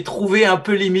j'ai trouvé un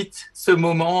peu limite ce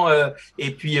moment,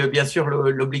 et puis bien sûr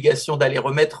l'obligation d'aller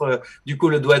remettre du coup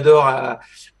le doigt d'or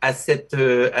à cette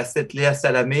Léa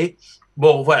Salamé.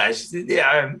 Bon voilà,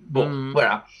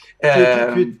 voilà.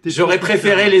 J'aurais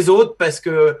préféré les autres parce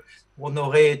que on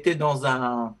aurait été dans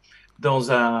un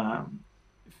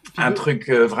truc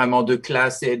vraiment de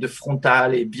classe et de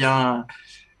frontal et bien.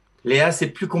 Léa, c'est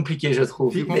plus compliqué, je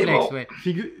trouve. Plus complexe, ouais.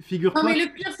 Figure-toi. Non, mais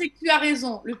le pire, c'est que tu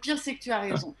as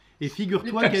raison. Et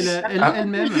figure-toi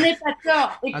qu'elle-même. Je n'ai pas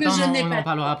tort et que je n'ai pas. On en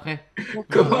parlera après.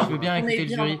 Comment je veux bien écouter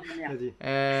le jury.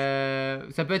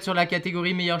 Ça peut être sur la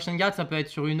catégorie meilleure chaîne garde, ça peut être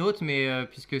sur une autre, mais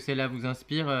puisque celle-là vous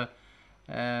inspire.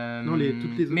 Non,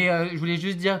 toutes les autres. Mais je voulais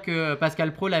juste dire que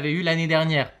Pascal Praud l'avait eu l'année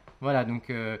dernière. Voilà, donc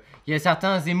il y a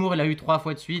certains, Zemmour, il l'a eu 3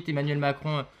 fois de suite, Emmanuel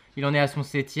Macron, il en est à son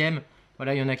 7e.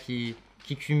 Voilà, il y en a qui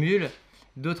cumulent.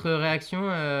 D'autres réactions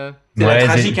C'est la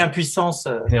tragique impuissance.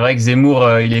 C'est vrai que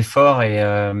Zemmour, il est fort et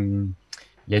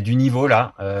il y a du niveau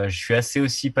là. Je suis assez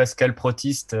aussi Pascal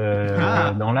Praudiste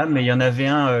dans l'âme, mais il y en avait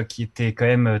un qui était quand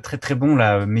même très très bon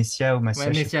là, Messia ou Massia.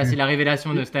 Ouais, Messia, c'est la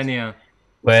révélation de cette année. Hein.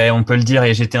 Ouais, on peut le dire,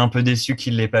 et j'étais un peu déçu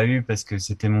qu'il ne l'ait pas eu parce que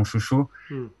c'était mon chouchou.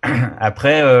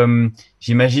 Après,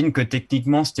 j'imagine que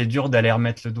techniquement, c'était dur d'aller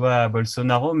remettre le doigt à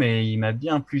Bolsonaro, mais il m'a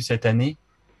bien plu cette année.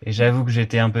 Et j'avoue que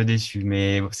j'étais un peu déçu.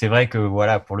 Mais c'est vrai que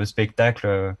voilà, pour le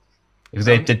spectacle, vous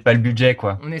avez peut-être pas le budget,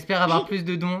 quoi. On espère avoir plus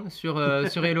de dons sur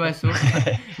Hello Asso.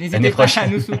 N'hésitez pas à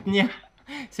nous soutenir.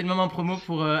 C'est le moment promo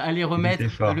pour aller remettre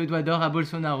le doigt d'or à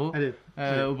Bolsonaro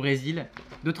au Brésil.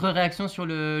 D'autres réactions sur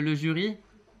le jury?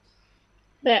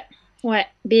 Ouais,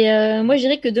 mais moi je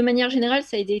dirais que de manière générale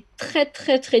ça a été très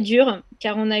très très dur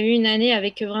car on a eu une année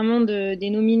avec vraiment des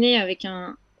nominés avec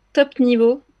un top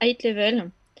niveau, high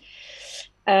level.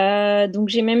 Donc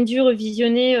j'ai même dû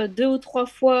revisionner 2 ou 3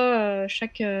 fois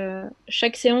chaque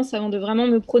séance avant de vraiment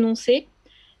me prononcer.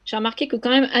 J'ai remarqué que quand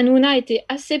même Hanouna était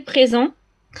assez présent.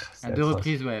 À 2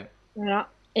 reprises, ouais. Voilà.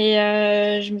 Et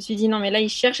je me suis dit non mais là il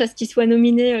cherche à ce qu'il soit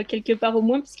nominé quelque part au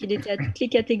moins puisqu'il était à toutes les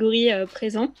catégories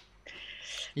présents.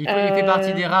 Il fait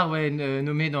partie des rares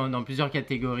nommés dans plusieurs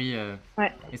catégories.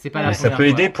 Ouais. Et c'est pas la ça peut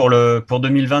aider pour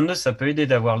 2022, ça peut aider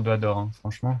d'avoir le doigt d'or, hein,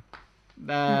 franchement.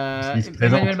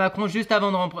 Emmanuel Macron, juste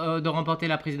avant de remporter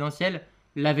la présidentielle,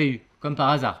 l'avait eu, comme par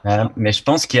hasard. Mais je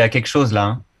pense qu'il y a quelque chose là.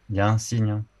 Hein. Il y a un signe.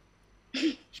 Hein.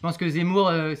 Je pense que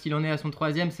Zemmour, s'il en est à son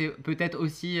 3e, c'est peut-être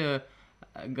aussi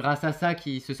grâce à ça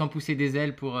qu'il se sent pousser des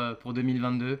ailes pour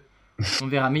 2022. On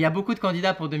verra. Mais il y a beaucoup de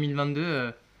candidats pour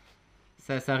 2022.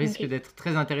 Ça risque d'être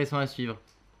très intéressant à suivre.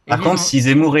 Par contre, si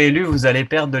Zemmour est élu, vous allez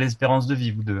perdre de l'espérance de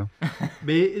vie, vous deux.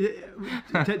 Mais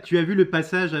tu as vu le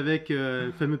passage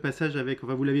le fameux passage avec,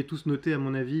 enfin vous l'avez tous noté à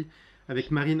mon avis,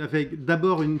 avec Marine,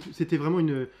 d'abord c'était vraiment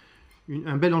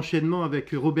un bel enchaînement avec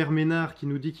Robert Ménard qui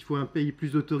nous dit qu'il faut un pays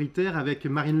plus autoritaire, avec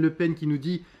Marine Le Pen qui nous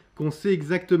dit qu'on sait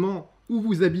exactement où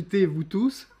vous habitez, vous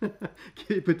tous,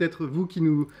 qui est peut-être vous qui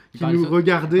nous Parlez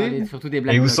regardez. surtout des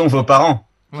Black Et où Blocs. sont vos parents?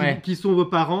 Ouais, Qui sont vos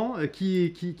parents,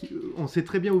 on sait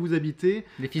très bien où vous habitez.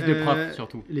 les fils de profs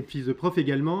surtout. Les fils de profs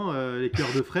également, les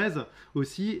cœurs de fraises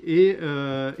aussi. Et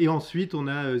ensuite, on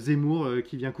a Zemmour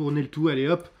qui vient couronner le tout. Allez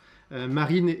hop,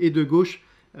 Marine est de gauche.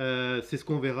 C'est ce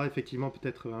qu'on verra effectivement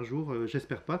peut-être un jour,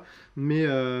 j'espère pas. Mais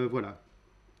voilà.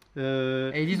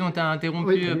 Élise, on t'a interrompu,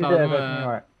 Oui, pardon,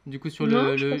 ouais. du coup sur Non,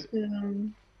 le... je pense que...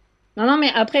 Non, mais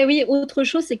après, oui, autre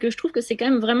chose, c'est que je trouve que c'est quand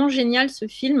même vraiment génial ce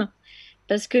film.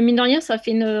 Parce que mine de rien, ça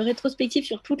fait une rétrospective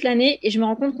sur toute l'année et je me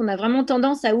rends compte qu'on a vraiment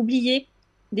tendance à oublier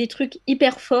des trucs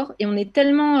hyper forts et on est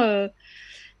tellement,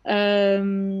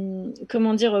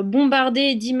 comment dire,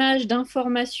 bombardé d'images,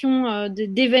 d'informations,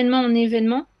 d'événements en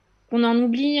événements qu'on en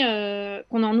oublie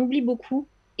beaucoup.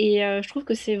 Et je trouve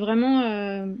que c'est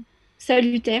vraiment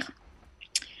salutaire,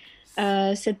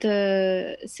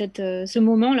 ce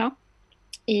moment-là.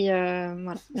 Et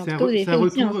voilà. Et en tout cas, vous avez fait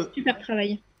aussi un super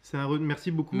travail.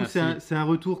 Merci beaucoup. Merci. C'est un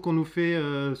retour qu'on nous fait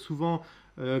souvent,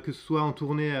 que ce soit en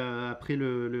tournée après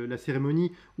la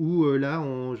cérémonie, ou là,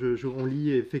 on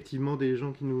lit effectivement des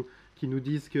gens qui nous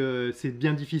disent que c'est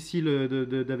bien difficile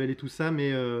d'avaler tout ça,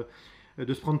 mais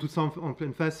de se prendre tout ça en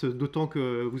pleine face, d'autant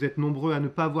que vous êtes nombreux à ne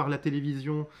pas voir la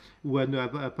télévision ou à ne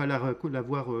pas la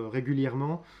voir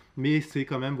régulièrement. Mais c'est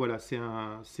quand même, voilà, c'est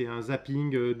un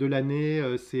zapping de l'année,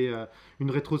 c'est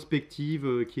une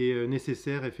rétrospective qui est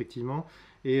nécessaire, effectivement.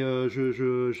 Et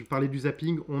je parlais du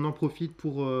zapping, on en profite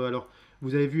pour... alors,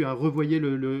 vous avez vu, revoyez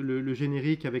le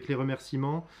générique avec les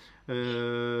remerciements,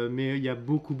 mais il y a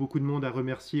beaucoup de monde à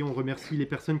remercier. On remercie les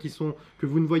personnes que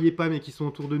vous ne voyez pas, mais qui sont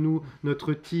autour de nous,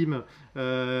 notre team,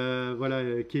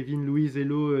 voilà, Kevin, Louise,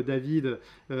 Hello, David,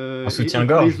 et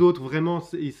les autres, vraiment,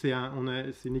 c'est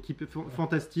une équipe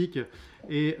fantastique.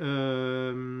 Et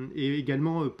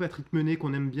également Patrick Menet,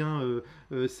 qu'on aime bien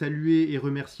saluer et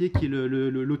remercier, qui est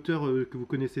l'auteur que vous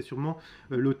connaissez sûrement,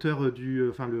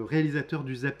 le réalisateur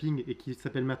du zapping, et qui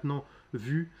s'appelle maintenant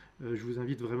Vue. Je vous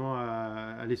invite vraiment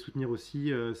à les soutenir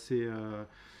aussi.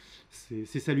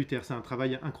 C'est salutaire, c'est un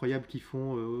travail incroyable qu'ils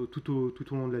font tout au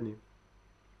long de l'année.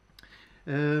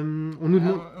 On nous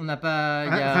demande... On n'a pas...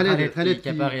 Il y a Khaled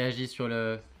qui n'a pas réagi sur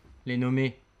les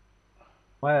nommés.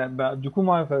 Ouais, bah, du coup,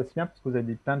 moi, c'est bien parce que vous avez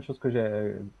dit plein de choses que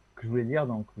je voulais dire,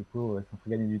 donc du coup, ça me fait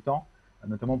gagner du temps,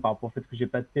 notamment par rapport au fait que j'ai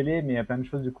pas de télé, mais il y a plein de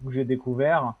choses du coup que j'ai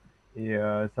découvert, et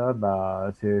ça,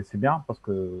 bah, c'est bien parce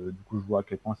que du coup, je vois à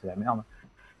quel point c'est la merde.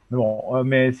 Mais bon,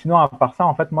 mais sinon, à part ça,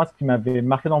 en fait, moi, ce qui m'avait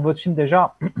marqué dans votre film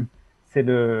déjà, c'est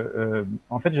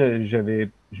en fait,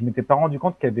 je m'étais pas rendu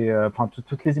compte qu'il y avait, enfin,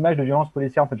 toutes les images de violence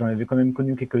policière, en fait, j'en avais quand même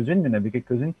connu quelques-unes, mais il y en avait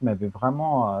quelques-unes qui m'avaient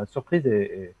vraiment surprise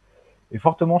et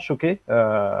fortement choqué,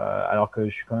 alors que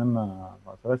je suis quand même,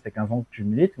 ça va, c'est 15 ans que je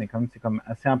milite, mais quand même, c'est quand même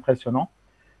assez impressionnant.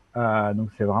 Donc,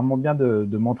 c'est vraiment bien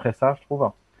de montrer ça, je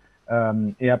trouve.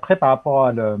 Et après, par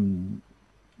rapport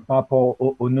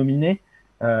aux nominés,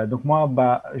 donc moi,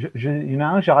 bah, il y en a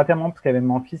un que j'ai raté un moment parce qu'il y avait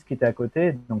mon fils qui était à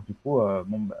côté. Donc du coup,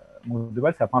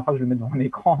 Doigts, c'est la première fois que je le mets devant mon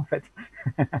écran en fait.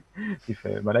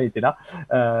 Voilà, il était là.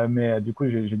 Mais du coup,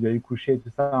 j'ai dû aller coucher et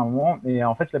tout ça à un moment. Et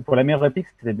en fait, pour la meilleure réplique,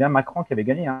 c'était bien Macron qui avait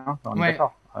gagné. Hein, on est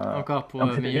d'accord. Encore pour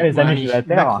les amis de la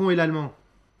Terre. Macron et l'Allemand.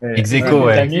 Ex aequo,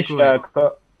 ouais.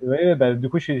 Ouais, bah, du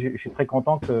coup, je suis très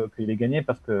content qu'il ait gagné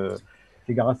parce que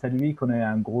c'est grâce à lui qu'on a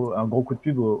un gros coup de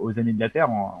pub aux Amis de la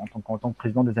Terre. En tant que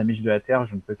président des Amis de la Terre,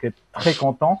 je ne peux qu'être très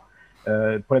content.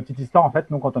 Pour la petite histoire, en fait,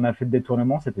 nous, quand on a fait le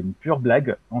détournement, c'était une pure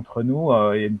blague entre nous.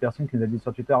 Il y a une personne qui nous a dit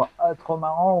sur Twitter « Ah, trop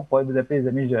marrant, on pourrait vous appeler les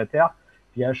Amis de la Terre ».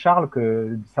 Puis il y a Charles,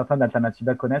 que certains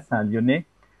d'Alternatiba connaissent, c'est un Lyonnais,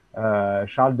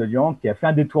 Charles de Lyon, qui a fait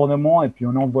un détournement et puis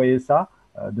on a envoyé ça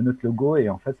de notre logo et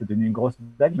en fait c'est devenu une grosse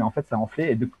blague, mais en fait ça en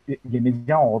fait et les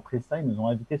médias ont repris ça, ils nous ont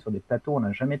invités sur des plateaux, on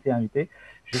n'a jamais été invités,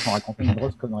 juste en racontant une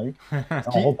grosse connerie,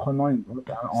 en reprenant une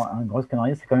grosse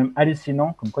connerie. C'est quand même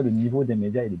hallucinant comme quoi le niveau des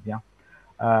médias il est bien.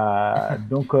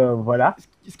 Donc voilà.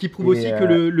 Ce qui prouve aussi que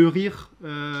le rire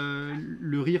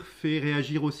fait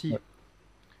réagir aussi,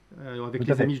 avec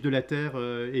les Amis de la Terre,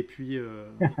 et puis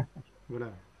voilà,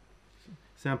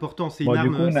 c'est important, c'est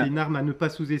une arme à ne pas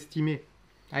sous-estimer.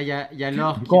 Ah, il y a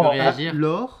Laure qui veut réagir.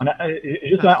 Laure,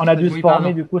 on a dû se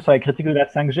former du coup sur la critique de la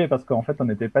 5G parce qu'en fait on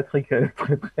n'était pas très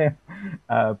prêts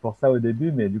pour ça au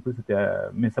début, mais du coup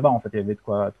mais ça va, en fait il y avait de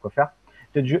quoi faire.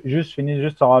 Peut-être juste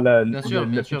finir sur la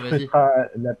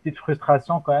petite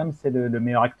frustration quand même, c'est le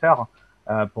meilleur acteur.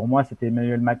 Pour moi, c'était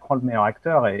Emmanuel Macron le meilleur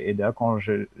acteur, et d'ailleurs quand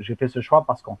j'ai fait ce choix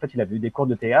parce qu'en fait il avait eu des cours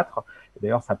de théâtre, et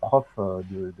d'ailleurs sa prof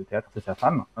de théâtre c'est sa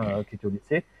femme qui était au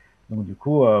lycée. Donc du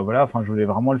coup, voilà, enfin, je voulais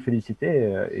vraiment le féliciter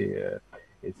et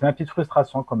c'est ma petite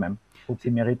frustration quand même. Il faut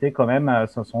qu'il méritait quand même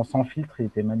son sans filtre, il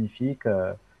était magnifique.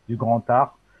 du grand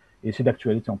art, et c'est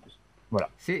d'actualité en plus. Voilà.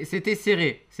 C'était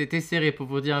serré pour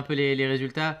vous dire un peu les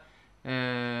résultats.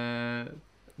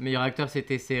 Meilleur acteur,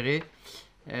 c'était serré.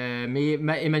 Mais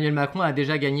Emmanuel Macron a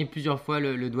déjà gagné plusieurs fois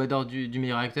le Doigt d'or du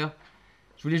meilleur acteur.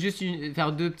 Je voulais juste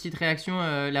faire deux petites réactions.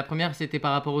 La première, c'était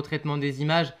par rapport au traitement des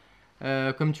images.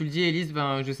 Comme tu le dis, Elise,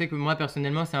 je sais que moi,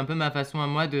 personnellement, c'est un peu ma façon à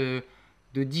moi de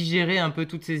digérer un peu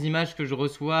toutes ces images que je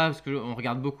reçois, parce qu'on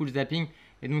regarde beaucoup le zapping.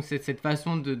 Et donc, c'est cette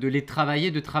façon de les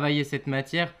travailler, de travailler cette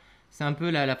matière. C'est un peu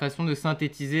la façon de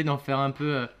synthétiser, d'en faire un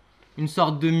peu une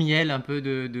sorte de miel, un peu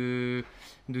de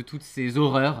toutes ces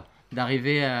horreurs,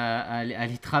 d'arriver à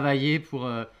les travailler pour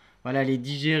voilà, les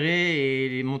digérer et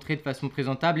les montrer de façon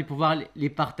présentable et pouvoir les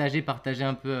partager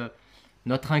un peu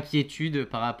notre inquiétude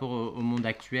par rapport au monde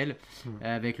actuel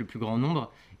avec le plus grand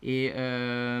nombre. Et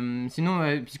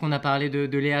sinon, puisqu'on a parlé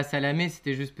de Léa Salamé,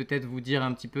 c'était juste peut-être vous dire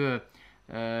un petit peu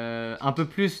un peu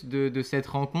plus de cette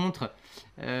rencontre.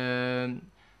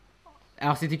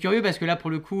 Alors c'était curieux parce que là,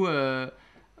 pour le coup,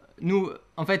 nous,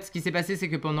 en fait, ce qui s'est passé, c'est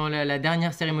que pendant la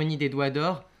dernière cérémonie des Doigts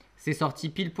d'or, c'est sorti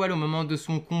pile poil au moment de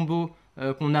son combo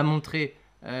qu'on a montré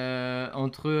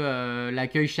entre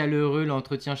l'accueil chaleureux,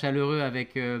 l'entretien chaleureux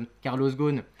avec Carlos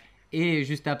Ghosn et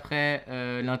juste après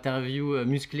l'interview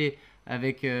musclée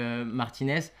avec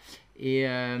Martinez.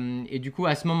 Et du coup,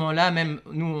 à ce moment-là, même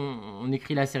nous, on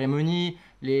écrit la cérémonie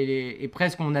et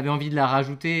presque on avait envie de la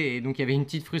rajouter. Et donc, il y avait une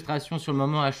petite frustration sur le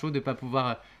moment à chaud de ne pas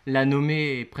pouvoir la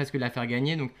nommer et presque la faire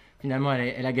gagner. Donc, finalement,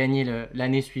 elle a gagné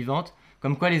l'année suivante.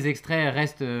 Comme quoi, les extraits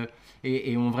restent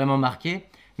et ont vraiment marqué.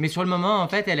 Mais sur le moment, en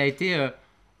fait, elle a été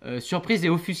surprise et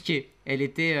offusquée. Elle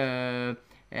était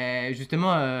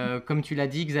justement, comme tu l'as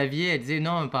dit, Xavier, elle disait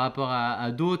non, par rapport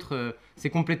à d'autres, c'est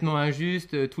complètement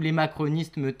injuste. Tous les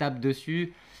macronistes me tapent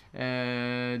dessus.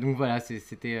 Donc voilà,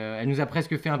 elle nous a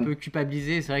presque fait un peu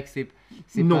culpabiliser. C'est vrai que c'est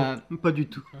non, pas du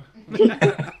tout.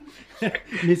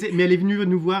 mais elle est venue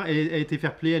nous voir, elle a été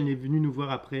fair-play, elle est venue nous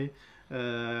voir après.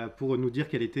 Pour nous dire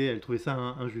elle trouvait ça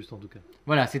injuste en tout cas.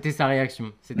 Voilà, c'était sa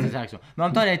réaction. Mais en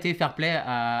même temps, elle a été fair play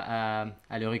à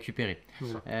le récupérer.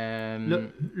 Voilà.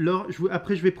 Laure,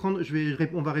 après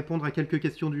on va répondre à quelques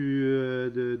questions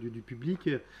du public.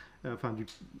 Enfin,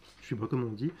 je sais pas comment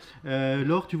on dit.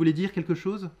 Laure, tu voulais dire quelque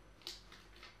chose?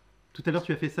 Tout à l'heure,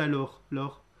 tu as fait ça, Laure.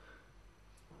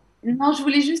 Non, je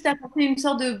voulais juste apporter une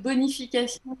sorte de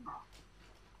bonification.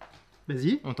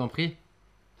 Vas-y. On t'en prie.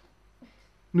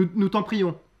 Nous t'en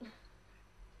prions.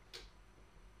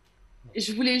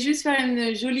 Je voulais juste faire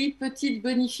une jolie petite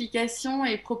bonification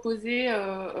et proposer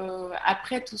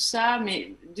après tout ça,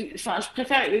 mais je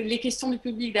préfère les questions du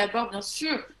public d'abord, bien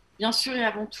sûr et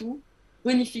avant tout,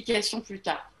 bonification plus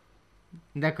tard.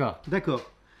 D'accord.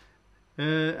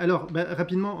 Alors,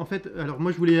 rapidement, en fait,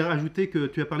 moi je voulais rajouter que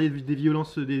tu as parlé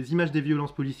des images des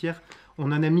violences policières.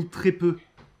 On en a mis très peu.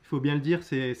 Il faut bien le dire,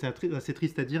 c'est assez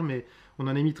triste à dire, mais on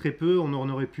en a mis très peu, on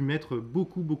aurait pu mettre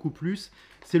beaucoup plus.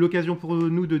 C'est l'occasion pour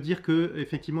nous de dire que,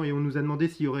 effectivement, et on nous a demandé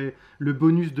s'il y aurait le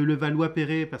bonus de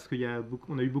Levallois-Perret, parce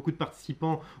qu'on a eu beaucoup de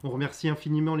participants. On remercie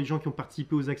infiniment les gens qui ont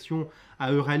participé aux actions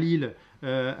à Euralille,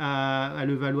 à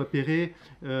Levallois-Perret.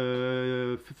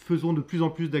 Faisons de plus en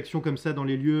plus d'actions comme ça dans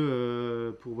les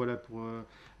lieux pour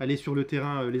aller sur le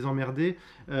terrain, les emmerder.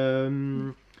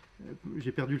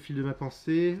 J'ai perdu le fil de ma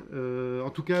pensée. En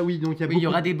tout cas, oui, donc il y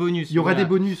aura des bonus. Il y aura des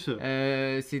bonus.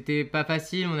 C'était pas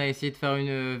facile. On a essayé de faire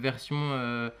une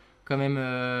version quand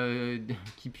même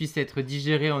qui puisse être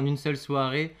digérée en une seule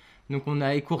soirée. Donc, on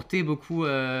a écourté beaucoup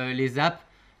les apps,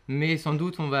 mais sans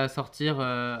doute on va sortir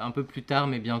un peu plus tard,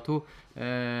 mais bientôt,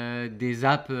 des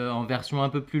apps en version un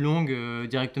peu plus longue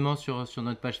directement sur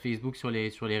notre page Facebook, sur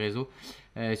les réseaux,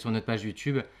 sur notre page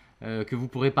YouTube, que vous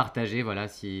pourrez partager. Voilà,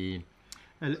 si.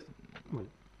 Ouais.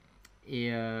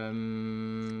 Et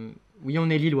oui, on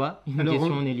est lillois. Une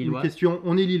question,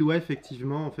 on est lillois,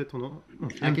 effectivement. En fait, on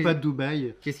vient pas de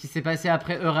Dubaï. Qu'est-ce qui s'est passé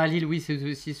après Euralille? Oui, c'est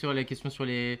aussi sur la question sur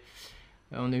les.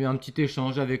 On a eu un petit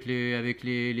échange avec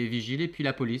les vigiles et puis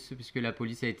la police, puisque la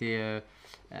police a été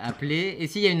appelée. Et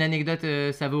s'il y a une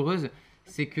anecdote savoureuse,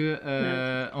 c'est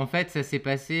que en fait, ça s'est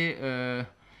passé.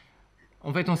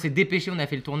 En fait, on s'est dépêché, on a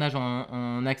fait le tournage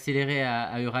en accéléré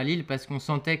à Euralille parce qu'on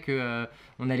sentait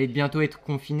qu'on allait bientôt être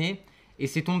confiné. Et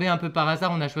c'est tombé un peu par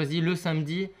hasard, on a choisi le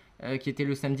samedi, qui était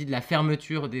le samedi de la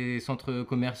fermeture des centres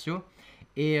commerciaux.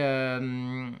 Et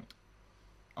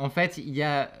en fait, il y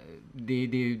a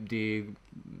des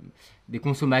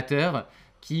consommateurs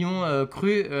qui ont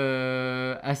cru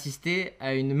assister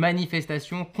à une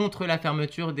manifestation contre la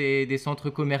fermeture des centres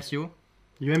commerciaux.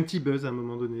 Il y a eu un petit buzz à un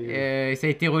moment donné. Ça a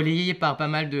été relayé par pas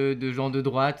mal de gens de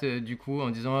droite, du coup, en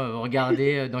disant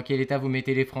regardez dans quel état vous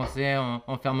mettez les Français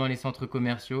en fermant les centres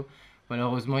commerciaux.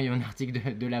 Malheureusement, il y a un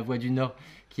article de La Voix du Nord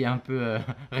qui a un peu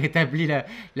rétabli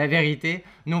la vérité.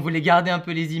 Nous, on voulait garder un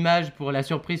peu les images pour la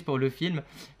surprise pour le film,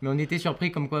 mais on était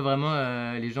surpris comme quoi vraiment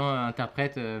les gens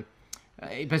interprètent...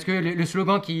 parce que le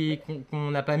slogan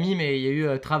qu'on n'a pas mis, mais il y a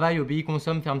eu travail, obéis,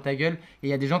 consomme, ferme ta gueule. Et il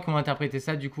y a des gens qui ont interprété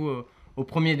ça du coup au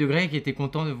premier degré, qui étaient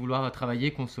contents de vouloir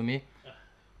travailler, consommer.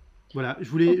 Voilà, je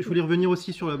voulais revenir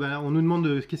aussi sur... on nous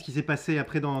demande qu'est-ce qui s'est passé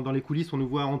après dans les coulisses. On nous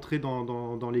voit entrer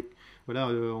dans les... Voilà,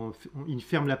 ils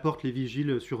ferment la porte, les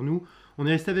vigiles, sur nous. On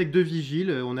est resté avec 2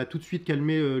 vigiles. On a tout de suite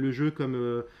calmé le jeu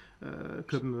comme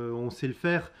on sait le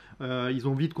faire. Ils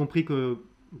ont vite compris que...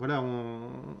 Voilà,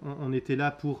 on était là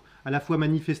pour à la fois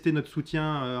manifester notre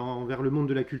soutien envers le monde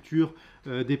de la culture,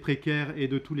 des précaires et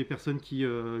de toutes les personnes qui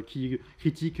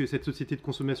critiquent cette société de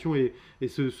consommation et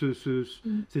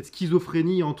cette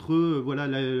schizophrénie entre voilà,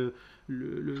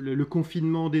 le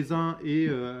confinement des uns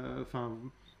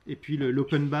et puis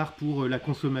l'open bar pour la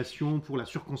consommation, pour la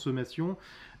surconsommation.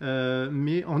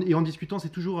 Mais en discutant, c'est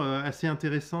toujours assez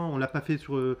intéressant. On ne l'a pas fait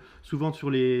souvent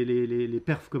sur les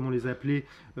perfs, comme on les a appelés.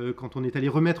 Quand on est allé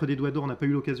remettre des doigts d'or, on n'a pas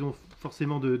eu l'occasion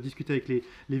forcément de discuter avec les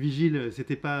vigiles.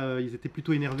 Ils étaient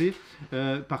plutôt énervés.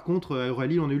 Par contre, à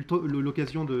Aurélie, on a eu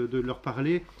l'occasion de leur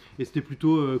parler. Et c'était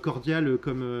plutôt cordial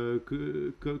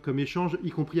comme échange,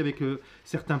 y compris avec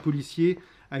certains policiers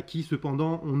à qui,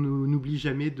 cependant, on n'oublie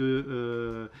jamais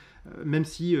même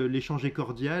si l'échange est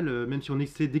cordial, même si on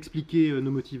essaie d'expliquer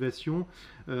nos motivations,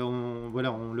 on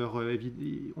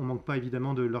manque pas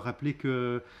évidemment de leur rappeler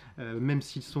que même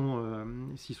s'ils sont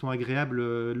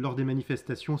agréables lors des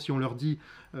manifestations, si on leur dit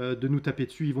de nous taper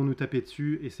dessus, ils vont nous taper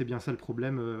dessus, et c'est bien ça le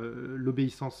problème,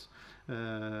 l'obéissance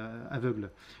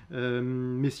aveugle.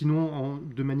 Mais sinon,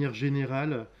 de manière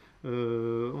générale,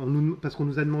 parce qu'on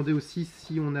nous a demandé aussi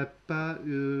si on n'a pas...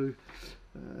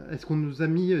 est-ce qu'on nous a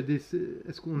mis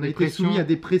est-ce qu'on a été soumis à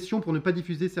des pressions pour ne pas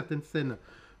diffuser certaines scènes?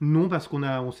 Non, parce qu'on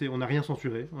n'a rien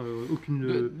censuré.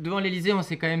 Aucune... Devant l'Élysée, on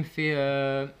s'est quand même fait...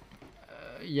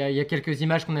 Il y a quelques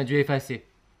images qu'on a dû effacer.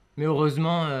 Mais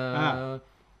heureusement,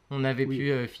 on avait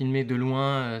pu filmer de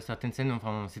loin certaines scènes.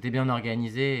 Enfin, c'était bien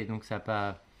organisé, et donc ça n'a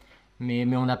pas... Mais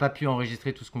on n'a pas pu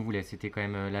enregistrer tout ce qu'on voulait. C'était quand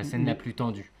même la scène la plus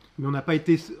tendue. Mais on n'a pas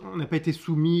été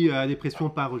soumis à des pressions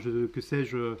par, que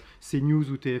sais-je, CNews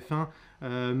ou TF1.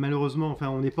 Malheureusement, enfin,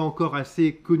 on n'est pas encore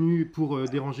assez connu pour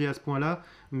déranger à ce point-là,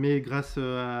 mais grâce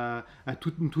à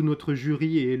tout notre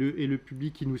jury et le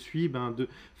public qui nous suit,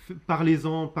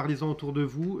 parlez-en autour de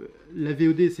vous. La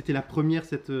VOD, c'était la première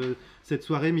cette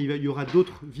soirée, mais il y aura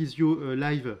d'autres visio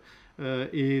live.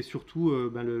 Et surtout,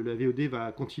 la VOD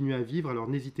va continuer à vivre, alors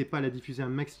n'hésitez pas à la diffuser un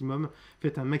maximum,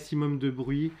 faites un maximum de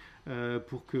bruit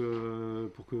pour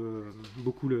que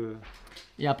beaucoup le...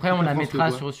 Et après, on la mettra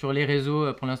sur les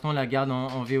réseaux. Pour l'instant, on la garde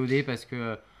en VOD parce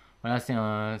que voilà,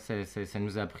 ça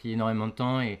nous a pris énormément de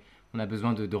temps et on a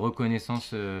besoin de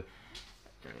reconnaissance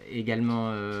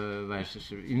également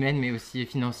humaine, mais aussi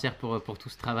financière pour tout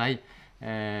ce travail.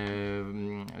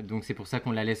 Donc c'est pour ça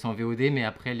qu'on la laisse en VOD, mais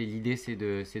après l'idée c'est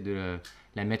de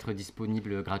la mettre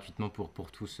disponible gratuitement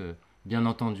pour tous, bien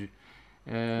entendu.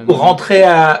 Pour rentrer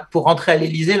à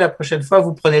l'Élysée, la prochaine fois,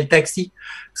 vous prenez le taxi.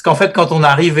 Parce qu'en fait, quand on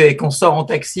arrive et qu'on sort en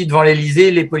taxi devant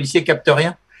l'Élysée, les policiers captent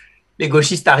rien. Les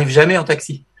gauchistes n'arrivent jamais en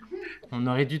taxi. On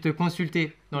aurait dû te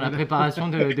consulter dans la préparation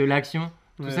de l'action.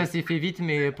 Tout ça s'est fait vite,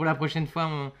 mais pour la prochaine fois,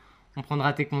 on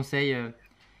prendra tes conseils.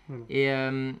 Et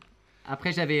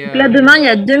après, j'avais... Là, demain, il y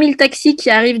a 2000 taxis qui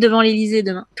arrivent devant l'Élysée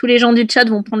demain. Tous les gens du chat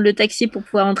vont prendre le taxi pour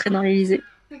pouvoir entrer dans l'Élysée.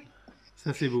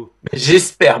 Ça, c'est beau.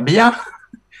 J'espère bien.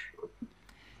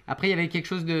 Après, il y avait quelque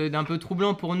chose d'un peu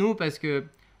troublant pour nous parce que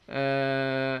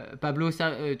Pablo,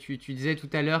 tu disais tout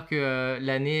à l'heure que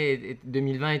l'année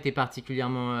 2020 était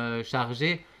particulièrement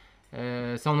chargée.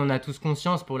 Ça, on en a tous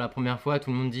conscience. Pour la première fois,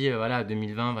 tout le monde dit voilà,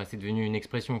 2020, c'est devenu une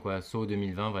expression, quoi. Saut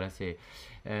 2020, voilà, c'est...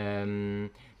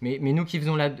 Mais nous qui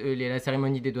faisons la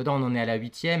cérémonie des Doigts d'or, on en est à la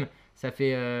 8e. Ça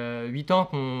fait 8 ans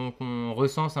qu'on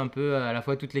recense un peu à la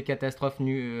fois toutes les catastrophes,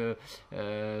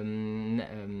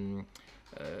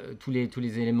 tous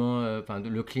les éléments,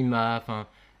 le climat,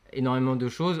 énormément de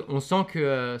choses. On sent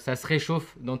que ça se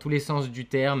réchauffe dans tous les sens du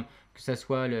terme, que ce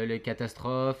soit les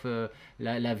catastrophes,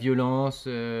 la violence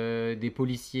des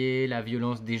policiers, la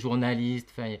violence des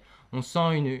journalistes. On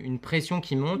sent une pression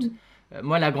qui monte.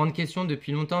 Moi, la grande question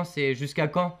depuis longtemps, c'est jusqu'à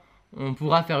quand on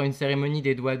pourra faire une cérémonie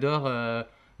des Doigts d'or,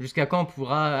 jusqu'à quand on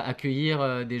pourra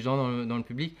accueillir des gens dans le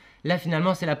public. Là,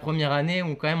 finalement, c'est la première année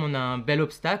où quand même on a un bel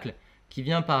obstacle qui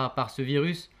vient par ce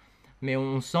virus. Mais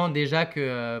on sent déjà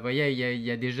que, il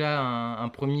y a déjà un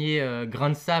premier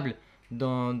grain de sable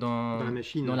dans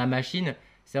la machine.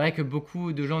 C'est vrai que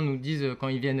beaucoup de gens nous disent quand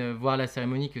ils viennent voir la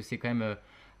cérémonie que c'est quand même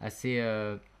assez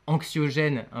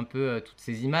anxiogène un peu toutes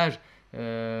ces images.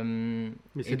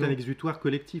 Mais c'est un exutoire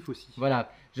collectif aussi.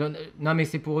 Voilà. Non, mais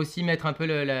c'est pour aussi mettre un peu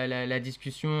la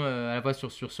discussion à la fois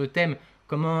sur ce thème.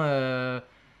 Comment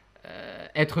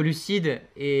être lucide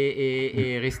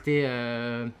et rester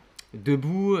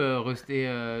debout,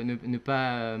 ne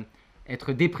pas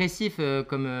être dépressif,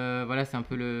 comme voilà, c'est un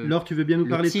peu Laure, tu veux bien nous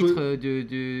parler titre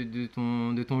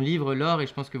de ton livre, Laure, et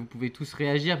je pense que vous pouvez tous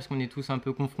réagir parce qu'on est tous un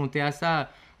peu confrontés à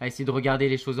ça, à essayer de regarder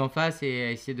les choses en face et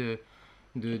à essayer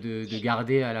de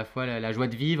garder à la fois la joie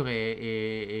de vivre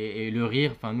et le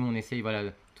rire. Enfin, nous, on essaye, voilà,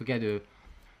 en tout cas,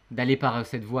 d'aller par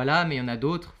cette voie-là, mais il y en a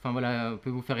d'autres. Enfin, voilà, on peut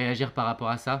vous faire réagir par rapport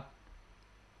à ça.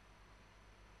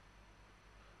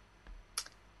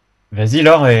 Vas-y,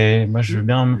 Laure, et moi, je veux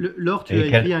bien... Laure, tu as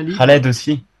écrit un livre. Khaled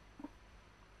aussi.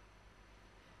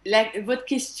 Votre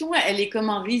question, elle est comme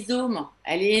un rhizome.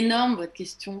 Elle est énorme, votre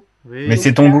question. Oui. Mais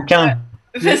c'est ton bouquin.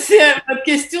 Votre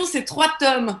question, c'est 3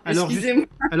 tomes. Excusez-moi.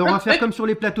 Alors, on va faire comme sur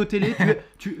les plateaux télé.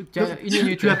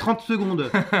 Tu as 30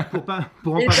 secondes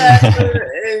pour en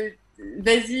parler.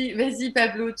 Vas-y,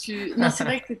 Pablo. Non, c'est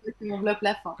vrai que c'est toi qui m'enveloppe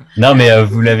la fin. Non, mais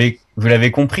vous l'avez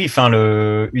compris. Enfin,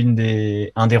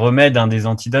 un des remèdes, un des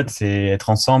antidotes, c'est être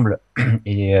ensemble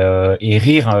et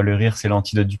rire. Le rire, c'est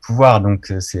l'antidote du pouvoir.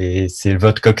 Donc, c'est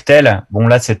votre cocktail. Bon,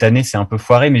 là, cette année, c'est un peu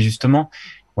foiré, mais justement,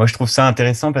 moi, je trouve ça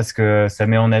intéressant parce que ça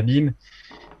met en abîme.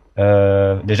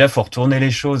 Déjà, faut retourner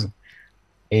les choses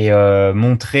et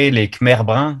montrer les Khmers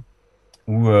bruns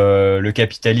ou le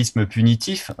capitalisme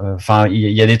punitif. Enfin, il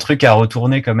y a des trucs à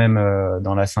retourner quand même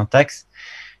dans la syntaxe.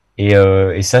 Et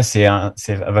ça, c'est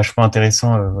vachement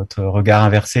intéressant, votre regard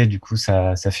inversé. Du coup,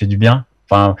 ça fait du bien.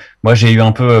 Enfin, moi, j'ai eu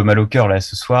un peu mal au cœur là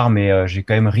ce soir, mais j'ai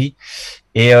quand même ri.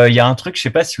 Et il y a un truc, je sais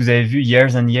pas si vous avez vu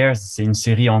Years and Years, c'est une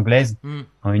série anglaise,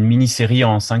 une mini-série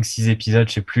en 5-6 épisodes,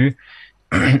 je sais plus,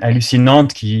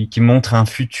 hallucinante, qui montre un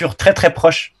futur très très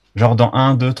proche, genre dans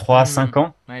 1, 2, 3, 5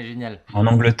 ans, ouais, génial. En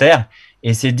Angleterre.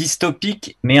 Et c'est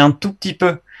dystopique, mais un tout petit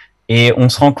peu. Et on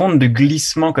se rend compte de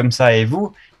glissements comme ça. Et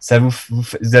vous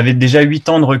avez déjà 8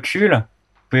 ans de recul. Vous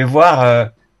pouvez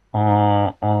voir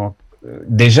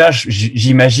déjà,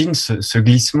 j'imagine ce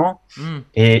glissement.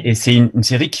 Et c'est une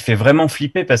série qui fait vraiment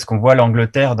flipper parce qu'on voit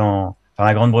l'Angleterre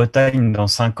la Grande-Bretagne dans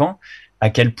 5 ans, à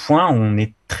quel point on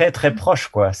est très très proche,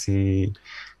 quoi. C'est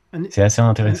assez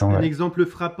intéressant. Un exemple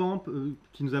frappant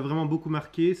qui nous a vraiment beaucoup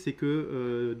marqué, c'est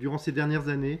que durant ces dernières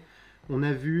années, on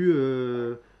a vu,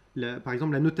 par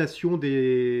exemple, la notation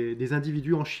des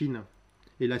individus en Chine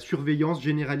et la surveillance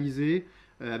généralisée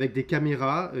avec des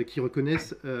caméras qui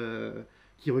reconnaissent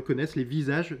les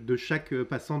visages de chaque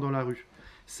passant dans la rue.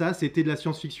 Ça, c'était de la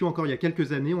science-fiction encore il y a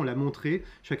quelques années, on l'a montré.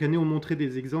 Chaque année, on montrait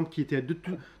des exemples qui étaient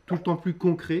tout le temps plus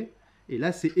concrets. Et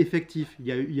là, c'est effectif. Il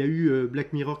y a eu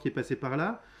Black Mirror qui est passé par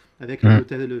là, avec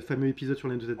le fameux épisode sur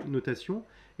la notation.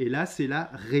 Et là, c'est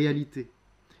la réalité.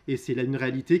 Et c'est une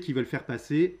réalité qu'ils veulent faire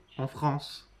passer en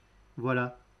France.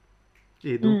 Voilà.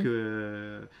 Et donc,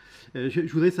 je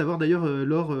voudrais savoir d'ailleurs,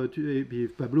 Laure, et puis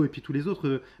Pablo et puis tous les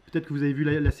autres, peut-être que vous avez vu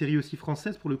la série aussi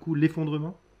française, pour le coup,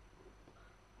 L'Effondrement.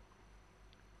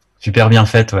 Super bien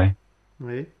faite, ouais.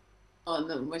 Oui. Oh,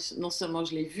 non, moi, non seulement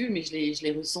je l'ai vu, mais je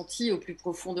l'ai ressenti au plus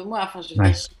profond de moi. Enfin,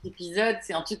 chaque épisode,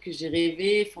 c'est un truc que j'ai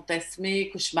rêvé, fantasmé,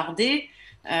 cauchemardé.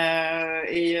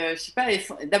 Je sais pas,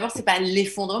 d'abord, c'est pas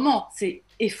l'effondrement, c'est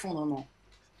effondrement.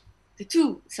 C'est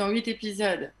tout, c'est en 8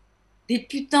 épisodes. Des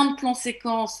putains de plans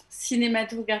séquences,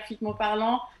 cinématographiquement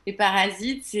parlant, les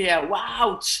parasites, c'est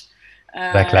waouh!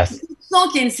 La classe. Tu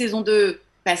sens qu'il y a une saison 2,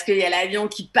 parce qu'il y a l'avion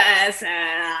qui passe,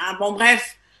 bon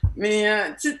bref. Mais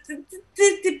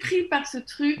t'es pris par ce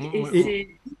truc et c'est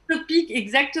dystopique,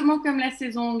 exactement comme la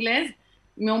saison anglaise,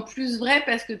 mais en plus vrai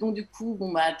parce que donc du coup,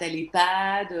 t'as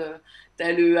l'EHPAD,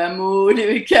 t'as le hameau,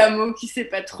 le camo qui sait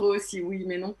pas trop si oui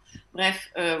mais non.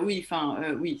 Bref, oui,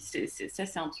 ça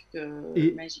c'est un truc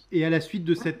magique. Et à la suite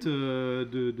de cette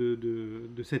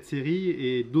série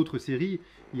et d'autres séries,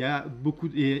 il y a beaucoup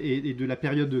et de la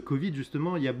période de Covid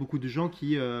justement, il y a beaucoup de gens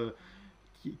qui se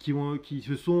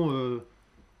sont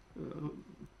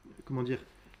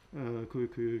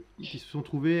qui se sont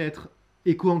trouvés être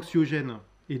éco-anxiogènes.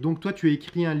 Et donc toi, tu as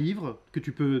écrit un livre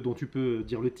dont tu peux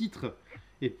dire le titre,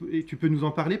 et tu peux nous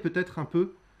en parler peut-être un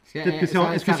peu. Peut-être que c'est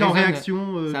en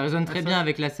réaction. Ça résonne très bien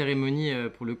avec la cérémonie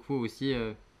pour le coup aussi.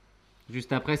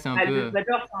 Juste après, c'est un peu.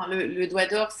 Le Doigt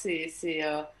d'or, c'est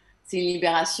une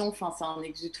libération. Enfin, c'est un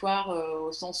exutoire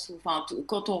au sens où,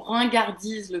 quand on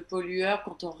ringardise le pollueur,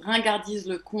 quand on ringardise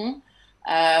le con.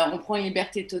 On prend une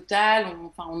liberté totale,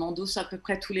 on endosse à peu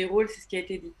près tous les rôles, c'est ce qui a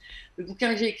été dit. Le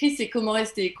bouquin que j'ai écrit, c'est Comment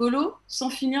rester écolo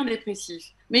sans finir dépressif.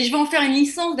 Mais je vais en faire une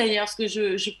licence d'ailleurs, parce que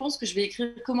je pense que je vais écrire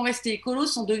Comment rester écolo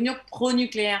sans devenir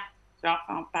pro-nucléaire.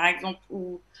 Enfin, par exemple,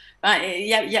 on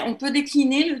peut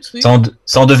décliner le truc.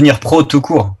 Sans devenir pro tout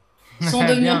court. Sans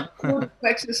devenir pro,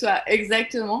 quoi que ce soit,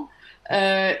 exactement.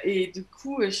 Et du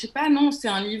coup, je sais pas, non, c'est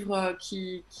un livre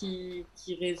qui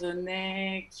résonne.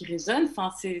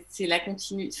 Enfin, c'est la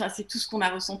continuité. Enfin, c'est tout ce qu'on a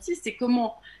ressenti. C'est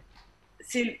comment,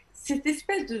 c'est cette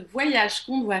espèce de voyage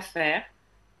qu'on doit faire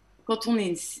quand on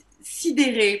est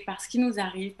sidéré par ce qui nous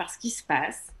arrive, par ce qui se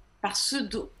passe, par ce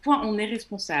point on est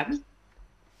responsable,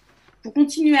 pour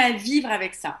continuer à vivre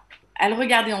avec ça, à le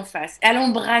regarder en face, à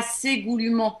l'embrasser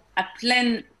goulûment à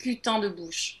pleine putain de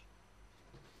bouche.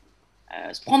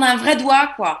 Se prendre un vrai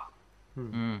doigt, quoi,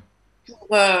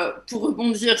 pour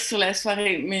rebondir sur la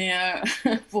soirée, mais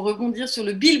pour rebondir sur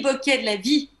le bilboquet de la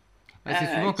vie.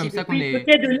 C'est souvent comme ça qu'on est...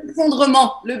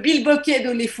 Le bilboquet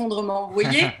de l'effondrement, vous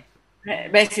voyez.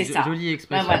 C'est ça. Jolie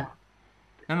expression. Voilà.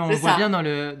 Non, mais on voit bien dans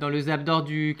le zap d'or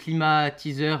du climat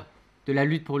teaser, de la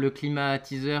lutte pour le climat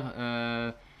teaser.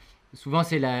 Souvent,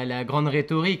 c'est la grande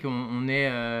rhétorique. On est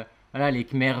voilà, les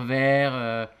Khmers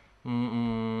verts.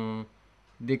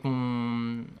 Dès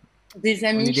qu'on des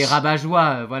amis, on est des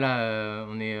rabat-joie, voilà,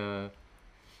 on est.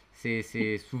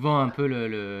 C'est souvent un peu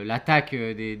l'attaque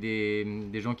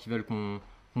des gens qui veulent qu'on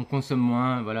consomme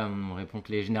moins. Voilà, on répond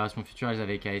que les générations futures, elles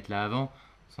avaient qu'à être là avant.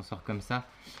 On s'en sort comme ça.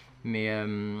 Mais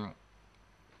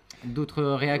d'autres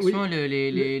réactions, oui.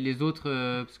 les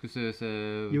autres, parce que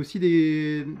il y a aussi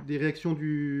des réactions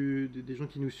des gens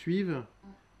qui nous suivent.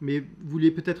 Mais vous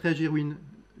voulez peut-être réagir, oui.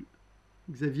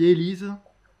 Xavier, Elise,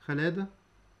 Khaled?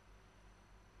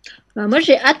 Moi,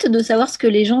 j'ai hâte de savoir ce que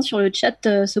les gens sur le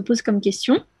chat se posent comme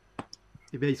question.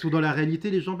 Eh bien, ils sont dans la réalité,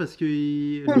 les gens, parce que...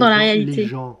 Ils sont dans la réalité.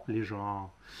 Les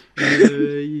gens.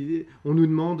 On nous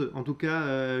demande, en tout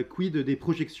cas, quid des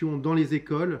projections dans les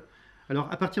écoles. Alors,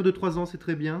 à partir de 3 ans, c'est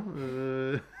très bien.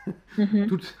 Il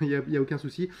n'y a aucun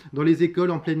souci. Dans les écoles,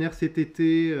 en plein air cet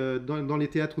été, dans les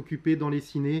théâtres occupés, dans les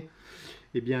cinés,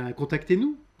 eh bien,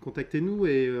 contactez-nous. Contactez-nous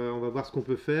et on va voir ce qu'on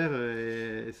peut faire.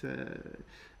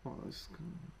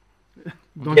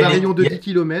 Dans un rayon de 10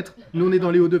 km, nous on est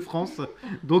dans les Hauts-de-France,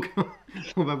 donc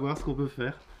on va voir ce qu'on peut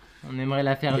faire. On aimerait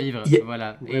la faire vivre,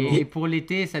 voilà. Et pour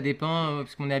l'été, ça dépend,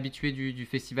 parce qu'on est habitué du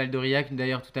festival d'Aurillac.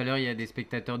 D'ailleurs, tout à l'heure, il y a des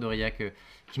spectateurs d'Aurillac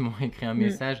qui m'ont écrit un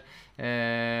message.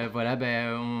 Voilà,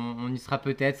 on y sera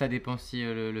peut-être, ça dépend si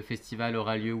le festival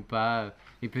aura lieu ou pas.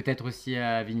 Et peut-être aussi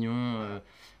à Avignon,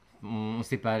 on ne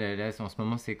sait pas. Là, en ce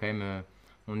moment, c'est quand même...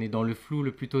 on est dans le flou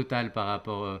le plus total par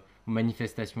rapport aux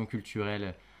manifestations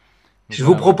culturelles. Donc, je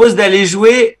vous propose d'aller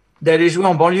jouer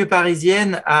en banlieue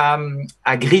parisienne à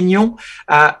Grignon,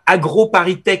 à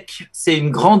AgroParisTech. C'est une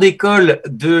grande école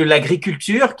de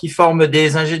l'agriculture qui forme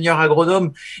des ingénieurs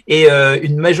agronomes et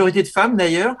une majorité de femmes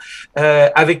d'ailleurs,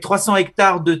 avec 300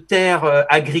 hectares de terres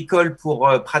agricoles pour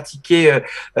pratiquer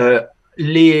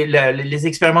les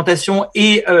expérimentations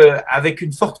et avec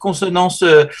une forte consonance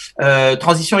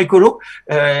transition écolo.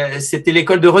 C'était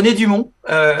l'école de René Dumont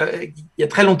il y a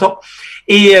très longtemps.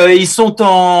 Et ils sont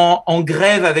en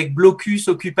grève avec blocus,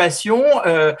 occupation.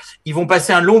 Ils vont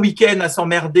passer un long week-end à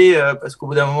s'emmerder parce qu'au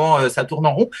bout d'un moment, ça tourne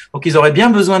en rond. Donc, ils auraient bien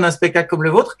besoin d'un spectacle comme le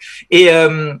vôtre. Et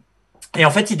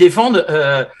en fait, ils défendent,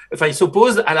 ils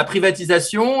s'opposent à la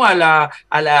privatisation,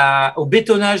 au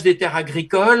bétonnage des terres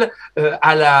agricoles,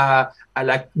 à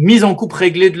la mise en coupe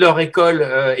réglée de leur école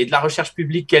et de la recherche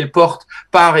publique qu'elle porte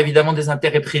par évidemment des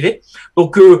intérêts privés.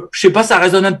 Donc, je sais pas, ça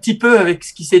résonne un petit peu avec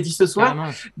ce qui s'est dit ce soir,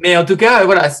 mais en tout cas,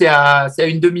 voilà, c'est à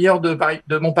une demi-heure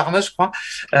de Montparnasse, je crois.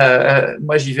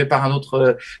 Moi, j'y vais par un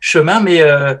autre chemin, mais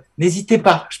n'hésitez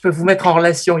pas, je peux vous mettre en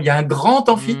relation. Il y a un grand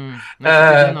amphi. C'est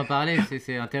bien d'en parler,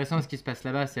 c'est intéressant ce qui se passe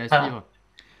là-bas, c'est à suivre.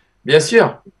 Bien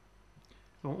sûr.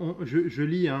 Je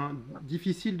lis,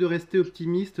 difficile de rester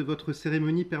optimiste, votre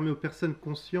cérémonie permet aux personnes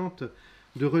conscientes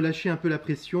de relâcher un peu la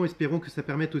pression, espérons que ça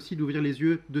permette aussi d'ouvrir les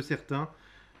yeux de certains.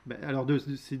 Alors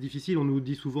c'est difficile, on nous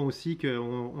dit souvent aussi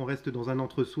qu'on reste dans un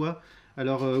entre-soi,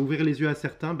 alors ouvrir les yeux à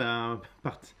certains,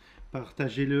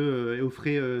 partagez-le et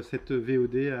offrez cette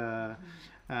VOD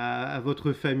à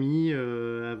votre famille,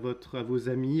 à vos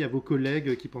amis, à vos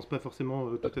collègues qui ne pensent pas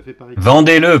forcément tout à fait pareil.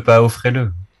 Vendez-le, pas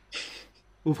offrez-le.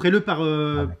 Offrez-le par...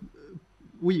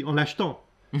 oui, en l'achetant.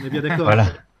 On est bien d'accord. Voilà.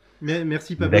 Mais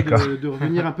merci Pablo de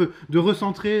revenir un peu, de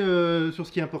recentrer sur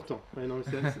ce qui est important. Ouais, non,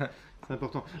 c'est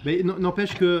important. Mais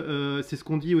n'empêche que c'est ce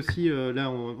qu'on dit aussi, là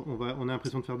on a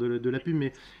l'impression de faire de la pub,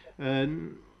 mais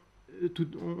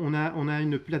on a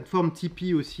une plateforme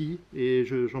Tipeee aussi, et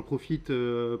j'en profite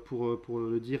pour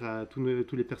le dire à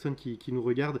toutes les personnes qui nous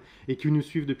regardent et qui nous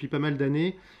suivent depuis pas mal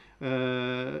d'années.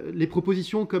 Les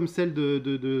propositions comme celle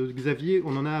de Xavier,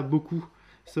 on en a beaucoup.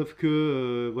 sauf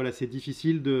que voilà, c'est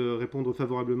difficile de répondre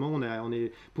favorablement.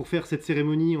 Pour faire cette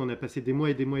cérémonie, on a passé des mois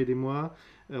et des mois et des mois.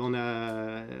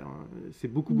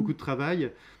 C'est beaucoup de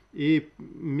travail.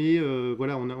 Mais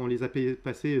voilà, on les a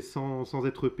passés sans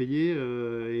être payés.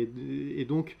 Et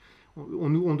donc,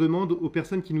 on demande aux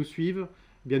personnes qui nous suivent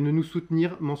de nous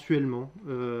soutenir mensuellement,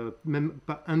 même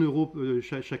pas 1 euro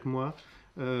chaque mois,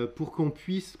 pour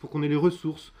qu'on ait les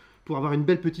ressources, pour avoir une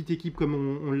belle petite équipe comme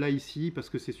on l'a ici, parce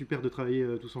que c'est super de travailler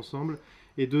tous ensemble,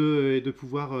 et de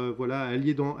pouvoir voilà,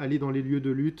 aller dans les lieux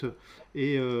de lutte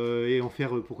et en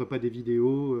faire, pourquoi pas, des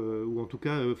vidéos, ou en tout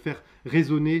cas faire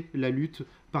résonner la lutte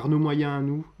par nos moyens à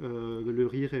nous, le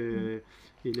rire et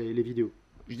les vidéos.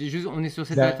 Je dis juste, on est sur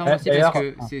cette plateforme aussi parce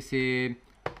que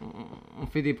on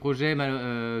fait des projets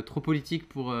trop politiques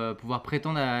pour pouvoir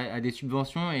prétendre à des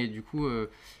subventions, et du coup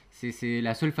c'est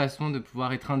la seule façon de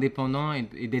pouvoir être indépendant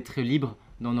et d'être libre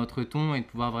dans notre ton, et de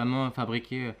pouvoir vraiment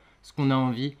fabriquer ce qu'on a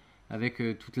envie avec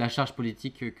toute la charge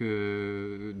politique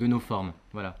de nos formes.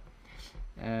 Voilà.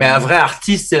 Mais un vrai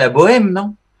artiste, c'est la bohème,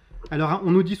 non? Alors, on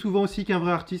nous dit souvent aussi qu'un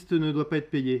vrai artiste ne doit pas être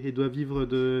payé et doit vivre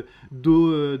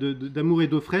d'amour et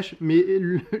d'eau fraîche, mais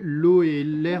l'eau et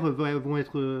l'air vont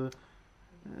être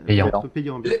payants.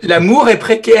 L'amour est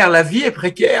précaire, la vie est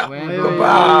précaire.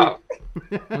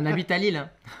 On habite à Lille. Hein.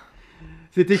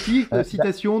 C'était qui?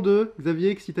 Citation de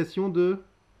Xavier, citation de...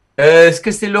 Est-ce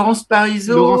que c'est Laurence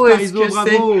Parisot? Laurence Parisot,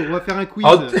 bravo, on va faire un quiz,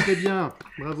 très bien,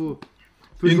 bravo.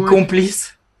 Une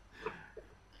complice.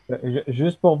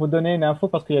 Juste pour vous donner une info,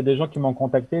 parce qu'il y a des gens qui m'ont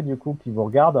contacté, du coup, qui vous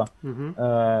regardent.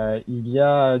 Il y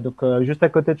a, donc, juste à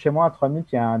côté de chez moi, à 3 minutes,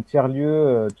 il y a un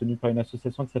tiers-lieu tenu par une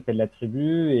association qui s'appelle La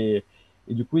Tribu, et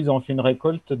du coup, ils ont fait une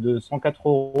récolte de 104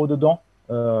 € dedans,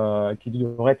 qui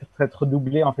devrait être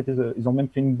doublée. En fait, ils ont même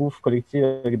fait une bouffe collective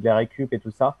avec de la récup et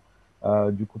tout ça.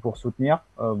 Du coup, pour soutenir,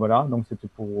 voilà, donc c'était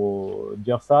pour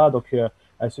dire ça. Donc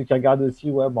à ceux qui regardent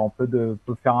aussi, on peut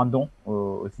faire un don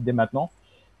aussi dès maintenant.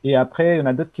 Et après, il y en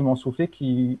a d'autres qui m'ont soufflé,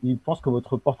 ils pensent que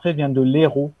votre portrait vient de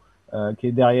l'héros qui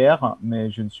est derrière,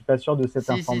 mais je ne suis pas sûr de cette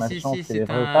information. C'est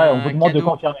vrai ou pas, et on vous demande de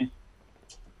confirmer.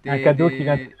 Un cadeau qui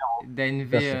vient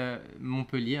d'ANV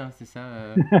Montpellier, hein, c'est ça.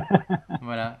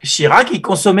 Voilà. Chirac, il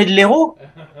consommait de l'héros.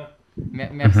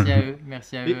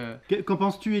 Merci à eux. Qu'en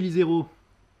penses-tu, Elise AYRAULT?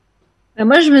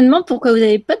 Moi, je me demande pourquoi vous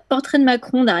n'avez pas de portrait de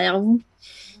Macron derrière vous.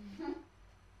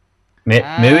 Mais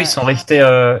eux, ils sont restés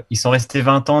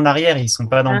 20 ans en arrière, ils ne sont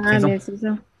pas dans le présent. C'est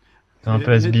ça. C'est un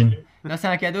peu has-been. Non, c'est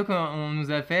un cadeau qu'on nous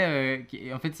a fait.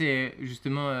 En fait, c'est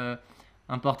justement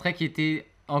un portrait qui était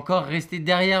encore resté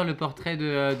derrière le portrait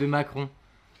de Macron.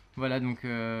 Voilà, donc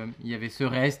il y avait ce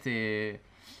reste, et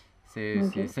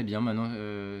c'est bien maintenant.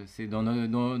 C'est dans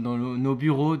nos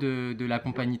bureaux de la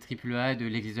compagnie Triple A, de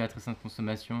l'église de la Très Sainte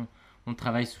Consommation. On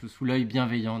travaille sous l'œil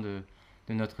bienveillant de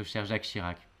notre cher Jacques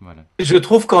Chirac. Voilà. Je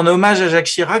trouve qu'en hommage à Jacques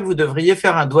Chirac, vous devriez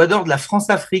faire un doigt d'or de la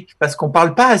France-Afrique, parce qu'on ne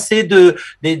parle pas assez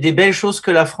des belles choses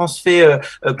que la France fait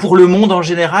pour le monde en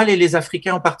général et les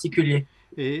Africains en particulier.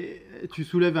 Et tu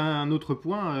soulèves un autre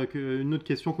point, une autre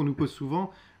question qu'on nous pose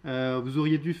souvent. Vous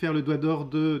auriez dû faire le doigt d'or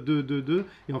de.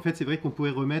 Et en fait, c'est vrai qu'on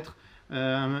pourrait remettre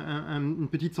une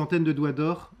petite centaine de doigts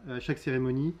d'or à chaque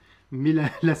cérémonie. Mais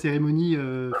la cérémonie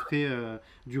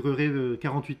durerait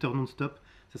 48 heures non-stop.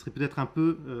 Ça serait peut-être un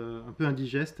peu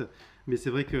indigeste, mais c'est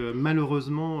vrai que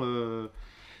malheureusement,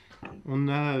 on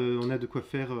a de quoi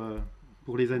faire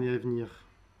pour les années à venir.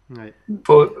 Ouais.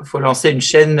 Faut lancer une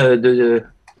chaîne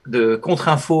de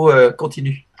contre-info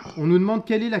continue. On nous demande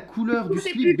quelle est la couleur du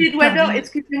slip. C'est plus des doigts d'or.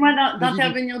 Excusez-moi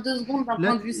d'intervenir 2 secondes d'un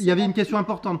point de vue. Il y avait une question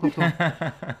importante pourtant.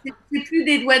 C'est plus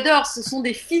des doigts d'or, ce sont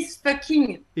des fist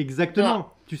fucking. Exactement.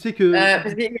 D'or. Tu sais que.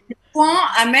 Parce qu'il y a des points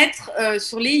à mettre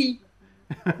sur les i.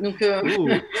 Donc,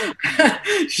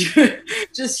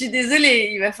 je suis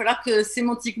désolée, il va falloir que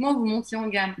sémantiquement vous montiez en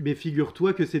gamme. Mais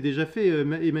figure-toi que c'est déjà fait.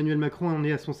 Emmanuel Macron en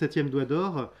est à son 7e doigt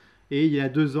d'or, et il y a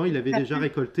 2 ans, il avait déjà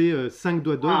récolté 5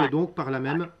 doigts d'or, et donc par là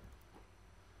même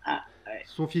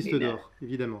son fist d'or,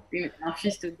 évidemment. Oui, un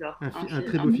fist d'or. Un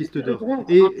très beau fist d'or.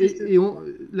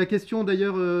 La question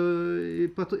d'ailleurs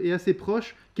est assez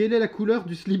proche. Quelle est la couleur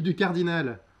du slip du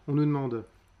cardinal? On nous demande.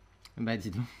 Bah dis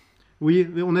donc. Oui,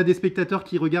 mais on a des spectateurs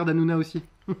qui regardent Hanouna aussi.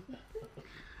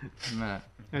 Voilà.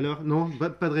 Alors, non, pas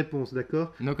de réponse,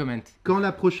 d'accord? No comment. Quand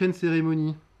la prochaine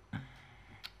cérémonie?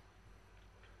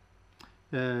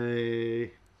 On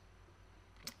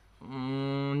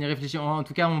y réfléchit. En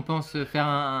tout cas, on pense faire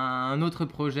un autre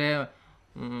projet.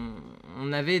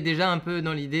 On avait déjà un peu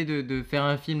dans l'idée de faire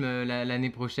un film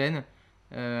l'année prochaine.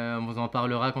 On vous en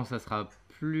parlera quand ça sera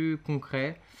plus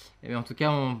concret. Et en tout cas,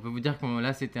 on peut vous dire que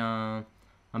là, c'était un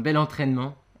bel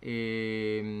entraînement,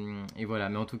 et voilà.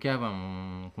 Mais en tout cas,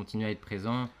 on continue à être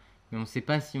présent, mais on ne sait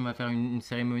pas si on va faire une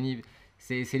cérémonie.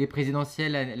 C'est les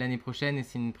présidentielles l'année prochaine et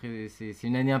c'est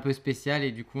une année un peu spéciale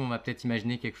et du coup on va peut-être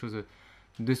imaginer quelque chose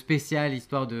de spécial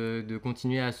histoire de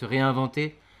continuer à se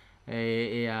réinventer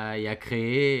et à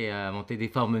créer et à inventer des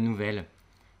formes nouvelles.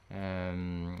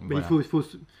 Voilà.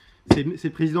 C'est le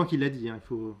président qui l'a dit, hein, il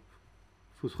faut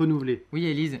se renouveler. Oui,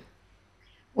 Elise.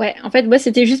 Ouais, en fait, moi,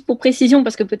 c'était juste pour précision,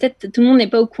 parce que peut-être tout le monde n'est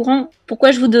pas au courant.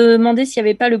 Pourquoi je vous demandais s'il n'y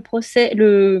avait pas le portrait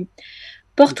de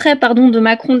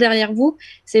Macron derrière vous,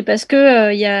 c'est parce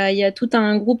que y a tout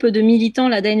un groupe de militants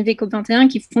d'ANV COP21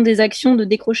 qui font des actions de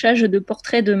décrochage de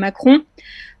portraits de Macron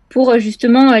pour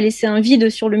justement laisser un vide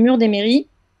sur le mur des mairies,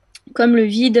 comme le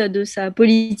vide de sa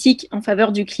politique en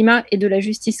faveur du climat et de la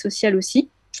justice sociale aussi.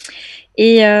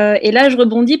 Et là, je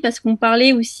rebondis parce qu'on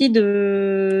parlait aussi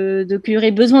qu'il y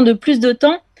aurait besoin de plus de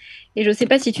temps. Et je ne sais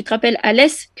pas si tu te rappelles,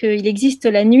 Alès, qu'il existe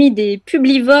la nuit des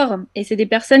publivores. Et c'est des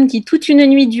personnes qui, toute une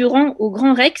nuit durant, au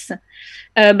Grand Rex,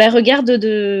 regardent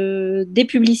des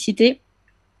publicités.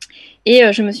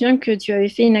 Et je me souviens que tu avais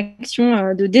fait une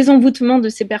action de désenvoûtement de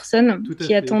ces personnes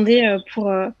qui attendaient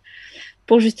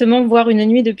pour justement voir une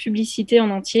nuit de publicité en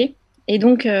entier. Et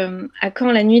donc, à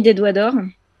quand la nuit des Doigts d'or?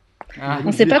 On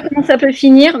ne sait pas comment ça peut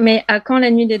finir, mais à quand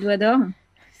la nuit des Doigts d'or?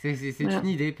 C'est une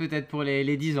idée peut-être pour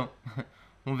les 10 ans.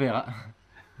 On verra.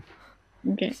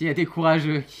 Okay. S'il y a des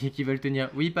courageux qui veulent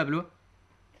tenir. Oui, Pablo?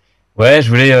 Ouais, je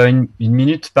voulais une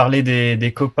minute parler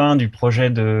des copains du projet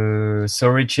de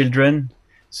Sorry Children,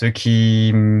 ceux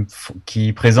qui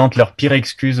présentent leurs pires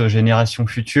excuses aux générations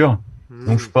futures.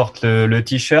 Donc je porte le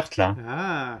t-shirt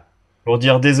là. Pour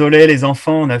dire désolé les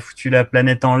enfants, on a foutu la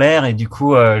planète en l'air et du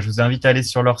coup je vous invite à aller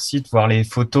sur leur site, voir les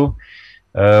photos.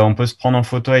 On peut se prendre en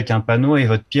photo avec un panneau et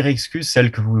votre pire excuse,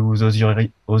 celle que vous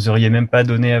oseriez même pas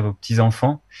donner à vos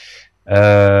petits-enfants.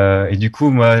 Et du coup,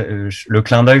 moi, le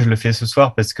clin d'œil, je le fais ce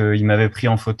soir parce qu'il m'avait pris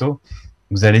en photo.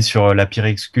 Vous allez sur la pire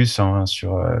excuse,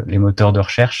 sur les moteurs de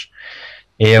recherche.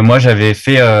 Et moi, j'avais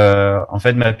fait, en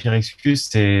fait, ma pire excuse,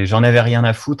 c'est j'en avais rien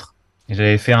à foutre. Et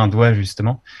j'avais fait un doigt,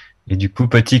 justement. Et du coup,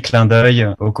 petit clin d'œil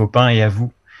aux copains et à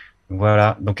vous.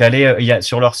 Voilà. Donc, allez,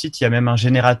 sur leur site, il y a même un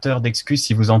générateur d'excuses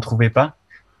si vous en trouvez pas.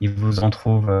 Ils vous en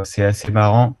trouvent, c'est assez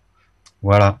marrant.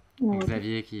 Voilà.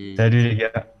 Xavier qui... Salut les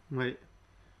gars. Ouais.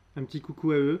 Un petit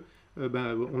coucou à eux.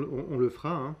 On le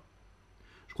fera. Hein.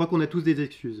 Je crois qu'on a tous des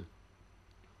excuses.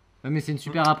 Ouais, mais c'est une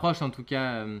super approche en tout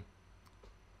cas.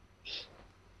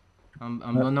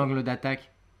 Un bon angle d'attaque.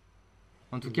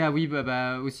 En tout cas, oui,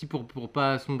 aussi pour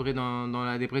pas sombrer dans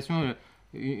la dépression,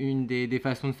 une des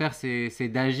façons de faire, c'est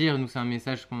d'agir. Nous, c'est un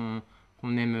message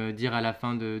qu'on aime dire à la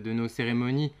fin de nos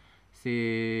cérémonies.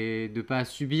 C'est de ne pas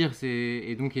subir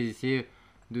et donc essayer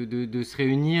de se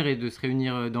réunir et de se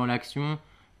réunir dans l'action.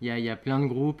 Il y a plein de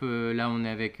groupes. Là, on est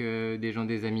avec des gens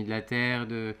des Amis de la Terre,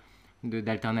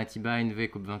 d'Alternatiba, NV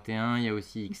COP21. Il y a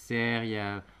aussi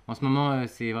XR. En ce moment,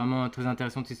 c'est vraiment très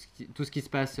intéressant tout ce qui se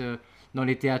passe dans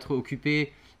les théâtres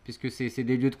occupés, puisque c'est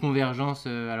des lieux de convergence.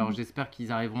 Alors, j'espère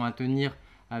qu'ils arriveront à tenir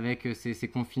avec ces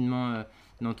confinements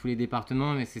dans tous les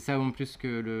départements. Mais c'est ça en plus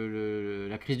que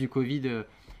la crise du Covid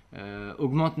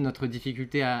augmente notre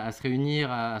difficulté à se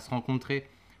réunir, à se rencontrer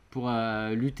pour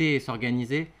lutter et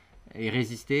s'organiser et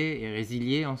résister et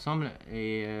résilier ensemble.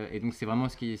 Et donc, c'est vraiment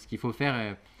ce qu'il faut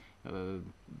faire.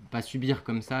 Pas subir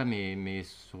comme ça, mais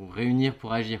se réunir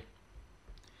pour agir.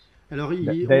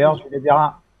 D'ailleurs, je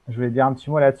voulais dire un petit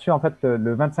mot là-dessus. En fait,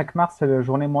 le 25 mars, c'est la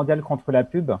journée mondiale contre la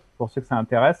pub, pour ceux que ça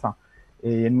intéresse.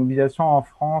 Et il y a une mobilisation en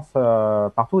France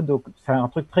partout. Donc, c'est un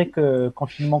truc très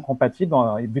confinement compatible,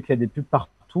 vu qu'il y a des pubs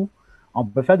partout. On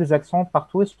peut faire des actions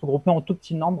partout et se regrouper en tout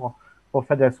petit nombre pour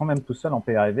faire des actions, même tout seul, on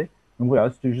peut y arriver. Donc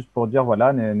voilà, c'était juste pour dire,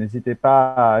 voilà, n'hésitez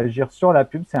pas à agir sur la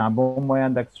pub, c'est un bon moyen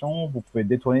d'action. Vous pouvez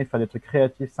détourner, faire des trucs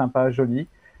créatifs, sympas, jolis.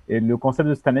 Et le concept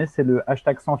de cette année, c'est le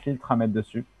hashtag sans filtre à mettre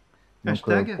dessus. Donc,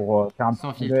 hashtag pour faire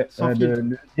sans filtre.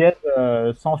 Le dièse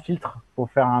sans filtre, pour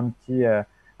faire un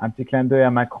petit clin d'œil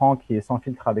à Macron qui est sans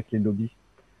filtre avec les lobbies.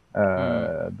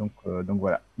 Donc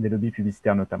voilà, des lobbies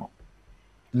publicitaires notamment.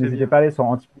 N'hésitez pas à aller sur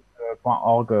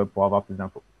anti.org pour avoir plus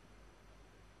d'infos.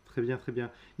 Très bien, très bien.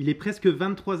 Il est presque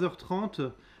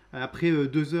 23h30, après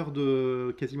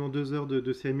quasiment 2 heures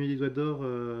de cérémonie des Doigts d'or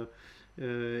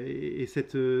et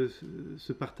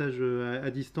ce partage à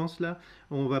distance là.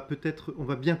 On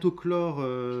va bientôt clore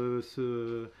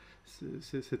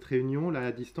cette réunion là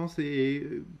à distance et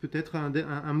peut-être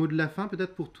un mot de la fin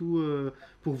peut-être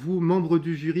pour vous membres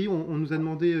du jury. On nous a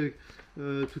demandé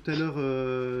tout à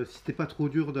l'heure si c'était pas trop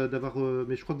dur d'avoir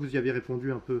mais je crois que vous y avez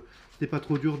répondu un peu, c'était pas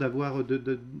trop dur d'avoir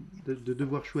de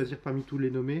devoir choisir parmi tous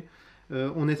les nommés.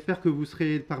 On espère que vous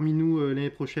serez parmi nous l'année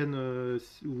prochaine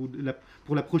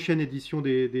pour la prochaine édition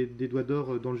des Doigts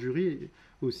d'Or dans le jury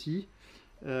aussi.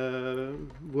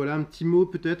 Voilà un petit mot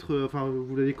peut-être, enfin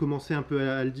vous l'avez commencé un peu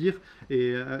à le dire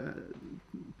et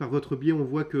par votre biais on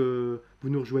voit que vous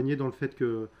nous rejoignez dans le fait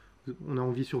que on a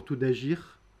envie surtout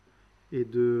d'agir et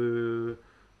de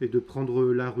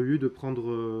prendre la rue, de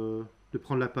prendre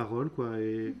la parole quoi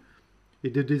et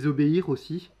de désobéir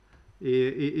aussi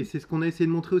et c'est ce qu'on a essayé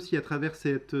de montrer aussi à travers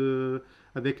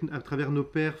à travers nos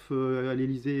perfs à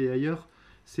l'Élysée et ailleurs,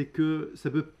 c'est que ça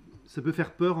peut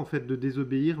faire peur en fait de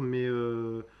désobéir,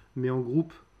 mais en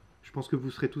groupe, je pense que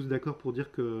vous serez tous d'accord pour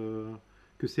dire que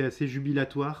c'est assez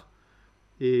jubilatoire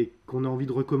et qu'on a envie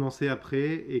de recommencer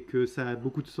après et que ça a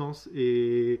beaucoup de sens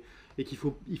et qu'il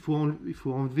faut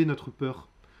enlever notre peur,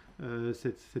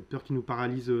 cette peur qui nous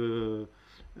paralyse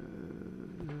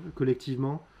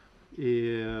collectivement.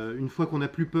 Et une fois qu'on n'a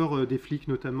plus peur des flics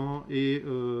notamment et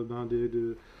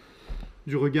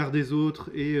du regard des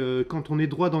autres et quand on est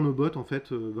droit dans nos bottes en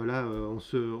fait voilà on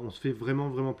se fait vraiment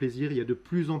vraiment plaisir. Il y a de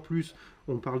plus en plus,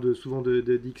 on parle souvent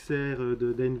d'XR,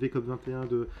 d'ANV COP21,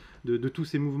 de tous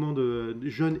ces mouvements de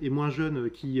jeunes et moins jeunes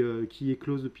qui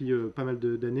éclosent depuis pas mal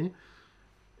d'années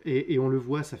et on le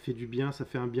voit, ça fait du bien, ça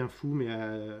fait un bien fou, mais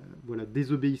voilà,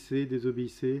 désobéissez.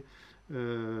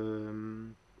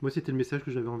 Moi c'était le message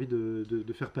que j'avais envie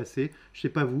de faire passer. Je sais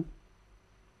pas vous,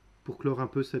 pour clore un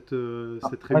peu cette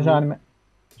réunion.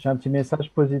 J'ai un petit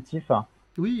message positif.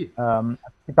 Oui.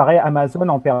 Il paraît, Amazon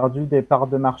ont perdu des parts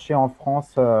de marché en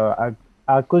France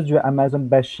à cause du Amazon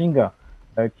bashing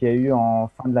qu'il y a eu en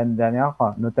fin de l'année dernière,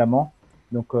 notamment.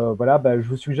 Donc voilà, je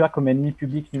vous suggère comme ennemi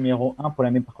public numéro 1 pour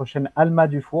l'année prochaine Alma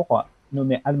Dufour,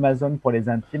 nommée Amazon pour les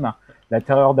intimes, la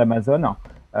terreur d'Amazon,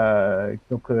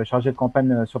 chargée de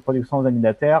campagne sur production des amis de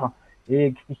la Terre,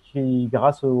 et qui,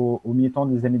 grâce aux militants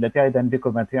des Amis de la Terre et d'ANV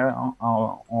COP21,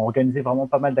 ont organisé vraiment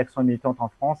pas mal d'actions militantes en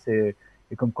France et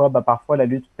comme quoi, parfois, la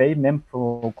lutte paye, même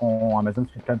quand Amazon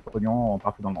se fait plein de pognon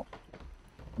partout dans le monde.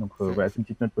 Donc voilà, c'est une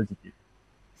petite note positive.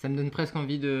 Ça me donne presque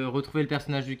envie de retrouver le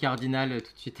personnage du cardinal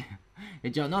tout de suite et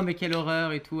dire non mais quelle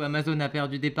horreur et tout, Amazon a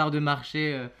perdu des parts de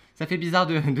marché. Ça fait bizarre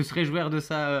de se réjouir de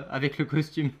ça avec le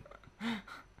costume.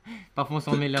 Parfois on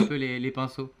s'en mêle un peu les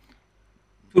pinceaux.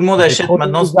 Tout le monde achète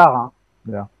maintenant. C'est bizarre, hein.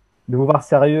 De vous voir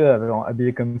sérieux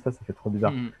habillé comme ça fait trop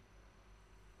bizarre.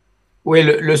 Oui,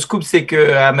 le scoop, c'est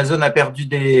que Amazon a perdu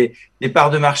des parts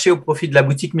de marché au profit de la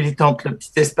boutique militante, le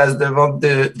petit espace de vente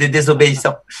des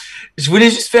désobéissants. Je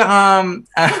voulais juste faire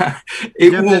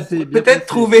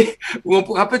où on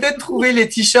pourra peut-être trouver les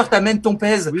t-shirts Amène ton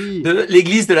pèse de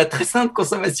l'église de la Très Sainte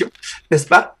Consommation, n'est-ce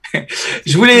pas?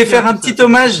 Je voulais faire un petit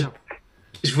hommage.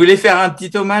 Je voulais faire un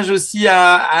petit hommage aussi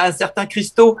à un certain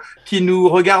Christo qui nous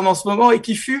regarde en ce moment et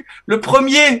qui fut le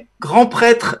premier grand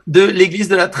prêtre de l'église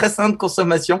de la Très Sainte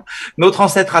Consommation, notre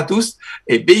ancêtre à tous.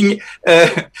 Et bing,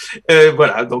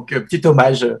 voilà, donc petit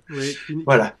hommage.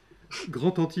 Voilà.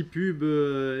 Grand anti-pub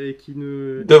et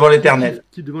devant l'Éternel.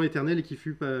 Qui devant l'Éternel et qui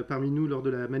fut parmi nous lors de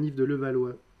la manif de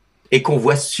Levallois. Et qu'on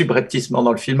voit subrepticement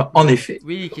dans le film, en effet.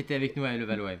 Oui, qui était avec nous à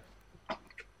Levallois.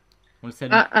 On le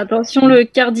salue. Ah, attention, le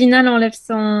cardinal enlève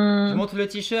son... Je montre le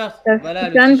t-shirt. Voilà,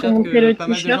 le t-shirt que pas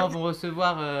mal de gens vont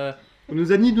recevoir. On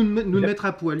nous a dit de nous le mettre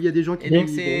à poil. Il y a des gens qui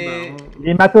disent... Il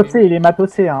est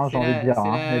matossé, hein, j'ai envie de dire.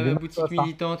 C'est la boutique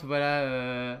militante,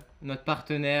 voilà, notre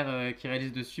partenaire qui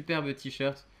réalise de superbes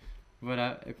t-shirts.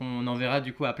 Voilà, qu'on enverra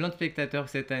du coup à plein de spectateurs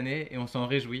cette année et on s'en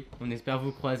réjouit. On espère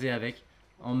vous croiser avec,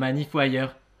 en manif ou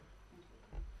ailleurs.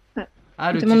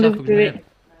 Ah, le t-shirt, faut que je me lève.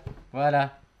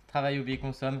 Voilà, travaille, oublie,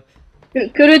 consomme.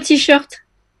 Que le t-shirt.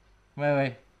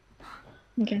 Ouais.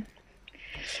 Ok.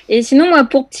 Et sinon, moi,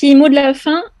 pour petit mot de la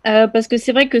fin, parce que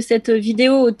c'est vrai que cette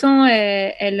vidéo, autant,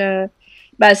 c'est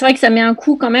vrai que ça met un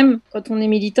coup quand même quand on est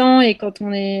militant et quand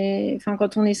on est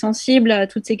sensible à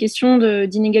toutes ces questions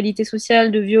d'inégalité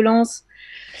sociale, de violence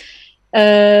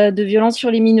sur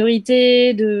les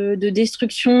minorités, de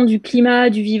destruction du climat,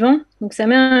 du vivant. Donc ça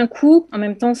met un coup. En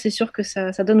même temps, c'est sûr que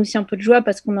ça donne aussi un peu de joie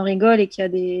parce qu'on en rigole et qu'il y a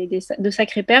de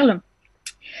sacrées perles.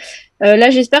 Là,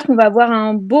 j'espère qu'on va avoir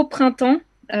un beau printemps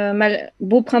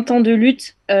de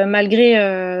lutte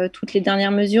malgré toutes les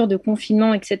dernières mesures de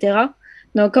confinement, etc.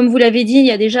 Donc, comme vous l'avez dit, il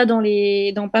y a déjà dans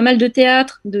pas mal de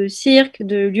théâtres, de cirques,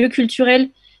 de lieux culturels,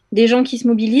 des gens qui se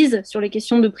mobilisent sur les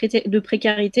questions de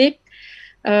précarité.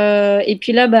 Et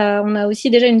puis là, on a aussi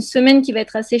déjà une semaine qui va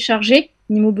être assez chargée.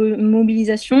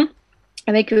 mobilisation,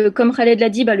 avec, comme Khaled l'a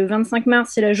dit, le 25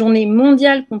 mars, c'est la journée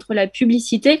mondiale contre la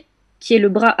publicité, qui est le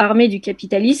bras armé du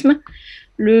capitalisme.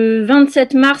 Le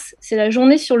 27 mars, c'est la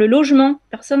journée sur le logement.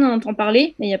 Personne n'en entend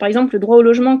parler, mais il y a par exemple le droit au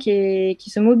logement qui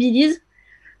se mobilise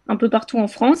un peu partout en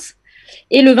France.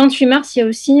 Et le 28 mars, il y a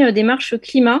aussi des marches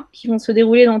climat qui vont se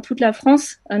dérouler dans toute la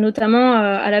France, notamment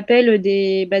à l'appel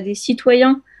des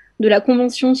citoyens de la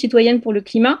Convention citoyenne pour le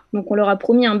climat. Donc, on leur a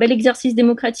promis un bel exercice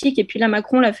démocratique, et puis là,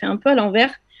 Macron l'a fait un peu à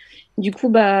l'envers. Du coup,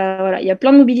 voilà, il y a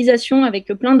plein de mobilisations avec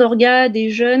plein d'orgas,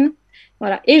 des jeunes.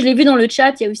 Voilà. Et je l'ai vu dans le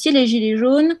chat, il y a aussi les Gilets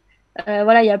jaunes.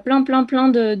 Voilà, il y a plein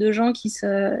de gens qui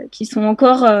sont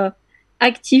encore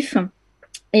actifs.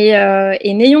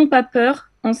 Et n'ayons pas peur.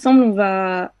 Ensemble, on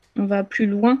va plus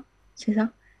loin. C'est ça?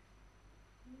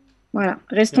 Voilà.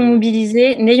 Restons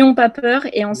mobilisés. N'ayons pas peur.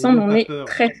 Et ensemble, on est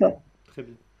très forts. Très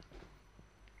bien.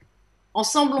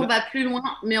 Ensemble, on va plus loin,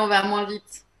 mais on va moins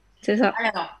vite. C'est ça.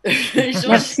 Alors,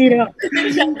 merci Laure.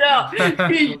 J'adore.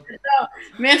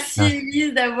 Merci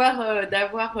Elise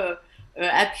d'avoir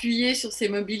appuyé sur ces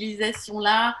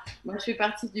mobilisations-là. Moi, je fais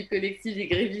partie du collectif des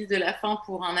grévistes de la faim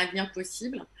pour un avenir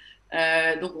possible.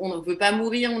 Donc, on ne veut pas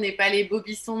mourir, on n'est pas les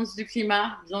Bobby Sands du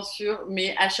climat, bien sûr,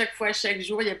 mais à chaque fois, chaque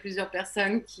jour, il y a plusieurs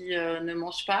personnes qui ne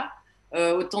mangent pas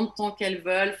autant de temps qu'elles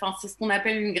veulent. Enfin, c'est ce qu'on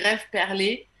appelle une grève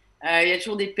perlée. Il y a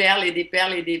toujours des perles et des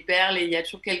perles et des perles, et il y a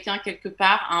toujours quelqu'un quelque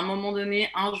part, à un moment donné,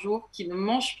 un jour, qui ne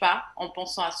mange pas en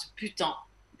pensant à ce putain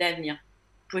d'avenir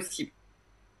possible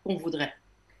qu'on voudrait,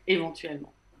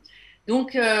 éventuellement.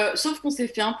 Donc, sauf qu'on s'est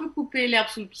fait un peu couper l'herbe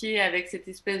sous le pied avec cette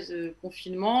espèce de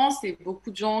confinement. C'est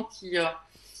beaucoup de gens qui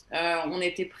on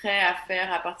était prêts à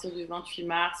faire, à partir du 28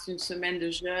 mars, une semaine de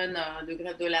jeûne, de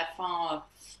grève de la faim,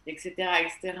 etc.,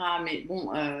 etc. Mais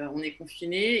bon, on est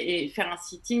confinés, et faire un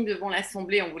sitting devant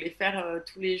l'Assemblée, on voulait faire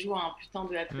tous les jours un putain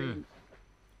de happening.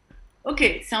 Ok,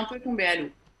 c'est un peu tombé à l'eau.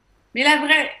 Mais la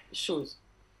vraie chose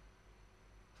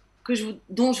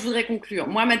dont je voudrais conclure,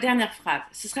 moi, ma dernière phrase,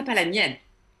 ce ne serait pas la mienne,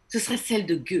 ce serait celle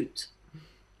de Goethe,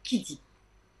 qui dit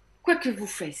 « Quoi que vous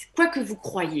fassiez, quoi que vous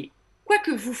croyiez, quoi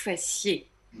que vous fassiez,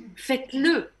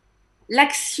 faites-le.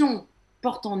 L'action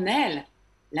porte en elle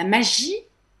la magie,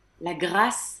 la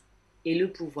grâce et le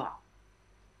pouvoir. »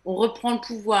 On reprend le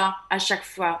pouvoir à chaque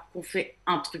fois qu'on fait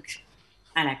un truc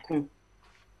à la con.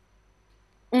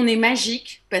 On est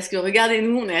magique, parce que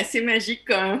regardez-nous, on est assez magique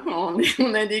quand même.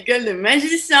 On a des gueules de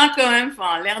magiciens quand même,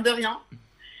 enfin, l'air de rien.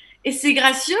 Et c'est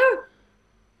gracieux,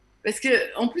 parce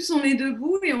qu'en plus, on est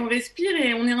debout et on respire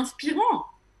et on est inspirant.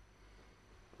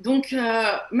 Donc,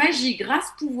 magie,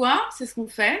 grâce, pouvoir, c'est ce qu'on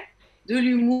fait. De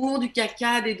l'humour, du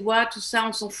caca, des doigts, tout ça,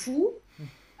 on s'en fout.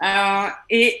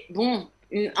 Et bon,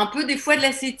 un peu des fois de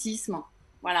l'ascétisme.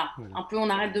 Voilà. Un peu, on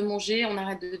arrête de manger, on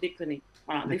arrête de déconner.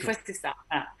 Voilà, des fois, c'est ça.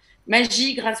 Voilà.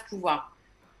 Magie, grâce, pouvoir.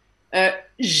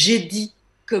 J'ai dit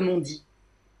comme on dit.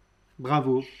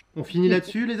 Bravo. On finit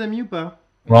là-dessus, les amis, ou pas?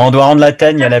 Ouais, on doit rendre la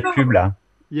teigne, il y a la pub, là.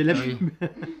 Il y a la pub.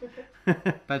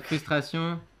 Pas de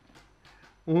frustration.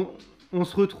 On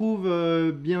se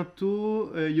retrouve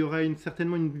bientôt. Il y aura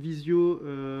certainement une visio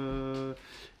le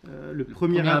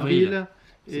 1er avril.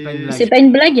 C'est pas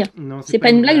une blague? Non, c'est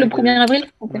pas une blague le 1er avril?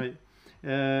 Okay.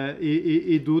 Ouais.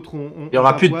 Et d'autres. Il n'y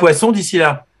aura plus de poissons d'ici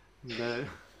là.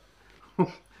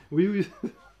 Oui.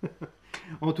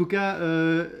 En tout cas,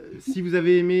 si vous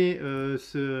avez aimé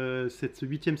cette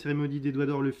 8e cérémonie des Doigts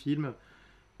d'Or, le film,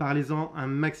 parlez-en un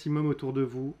maximum autour de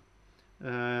vous.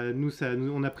 Nous,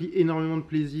 on a pris énormément de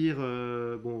plaisir.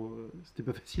 C'était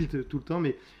pas facile tout le temps,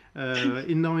 mais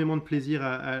énormément de plaisir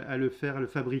à le faire, à le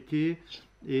fabriquer.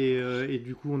 Et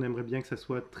du coup, on aimerait bien que ça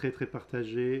soit très très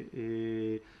partagé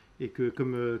et que,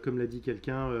 comme l'a dit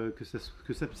quelqu'un,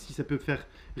 si ça peut faire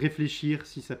réfléchir,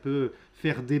 si ça peut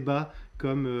faire débat,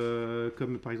 comme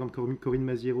par exemple Corinne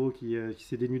Maziero qui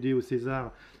s'est dénudée au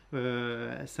César,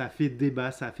 ça a fait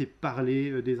débat, ça a fait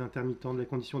parler des intermittents, de la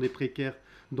condition des précaires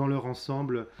dans leur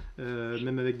ensemble,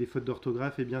 même avec des fautes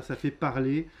d'orthographe, et bien ça fait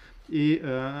parler. Et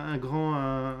un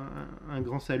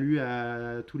grand salut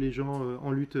à tous les gens en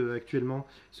lutte actuellement.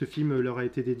 Ce film leur a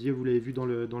été dédié, vous l'avez vu dans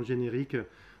le générique.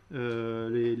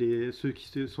 Ceux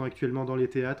qui sont actuellement dans les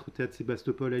théâtres, au théâtre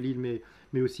Sébastopol à Lille,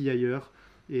 mais aussi ailleurs.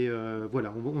 Et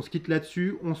voilà, on se quitte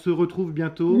là-dessus. On se retrouve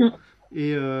bientôt.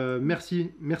 Et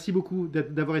merci beaucoup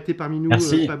d'avoir été parmi nous,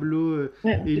 Pablo,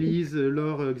 Elise,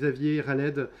 Laure, Xavier,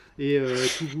 Khaled et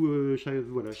tous vous,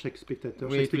 chaque spectateur,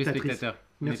 chaque spectatrice. Les spectateurs.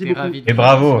 Merci beaucoup. Et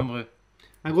bravo.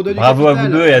 Un gros doigt du bravo capital. À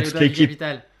vous deux et à toute l'équipe.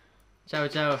 Ciao.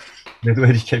 Le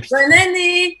doigt du capital. Bonne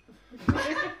année.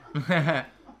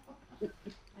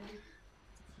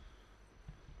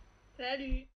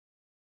 Salut.